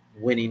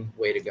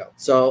way to go.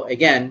 So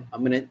again,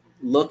 I'm going to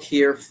look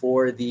here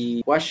for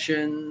the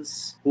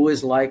questions. Who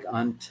is it like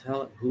on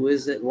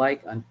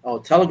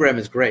Telegram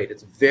is great.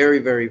 It's a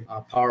very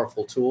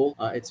powerful tool.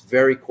 It's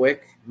very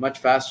quick, much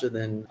faster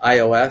than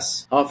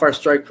iOS. How far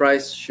strike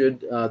price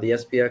should the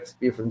SPX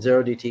be from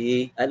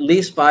 0DTE? At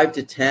least 5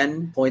 to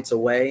 10 points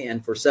away,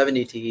 and for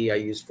 7DTE I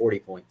use 40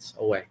 points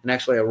away. And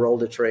actually I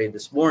rolled a trade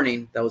this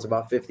morning that was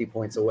about 50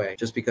 points away,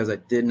 just because I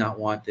did not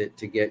want it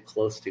to get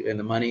close to in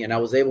the money, and I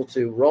was able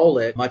to roll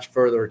it much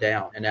further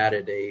down and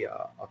added a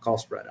call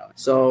spread on it.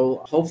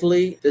 So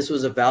hopefully this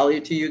was of value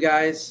to you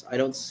guys. I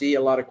don't see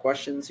a lot of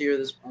questions here.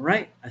 All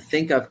right, I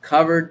think I've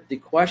covered the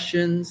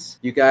questions.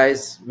 You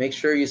guys make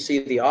sure you see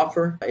the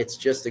offer. It's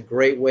just a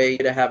great way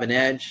to have an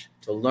edge,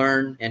 to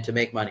learn, and to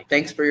make money.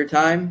 Thanks for your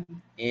time,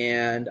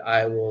 and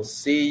I will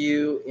see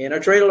you in our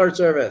trade alert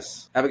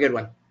service. Have a good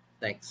one.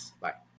 Thanks. Bye.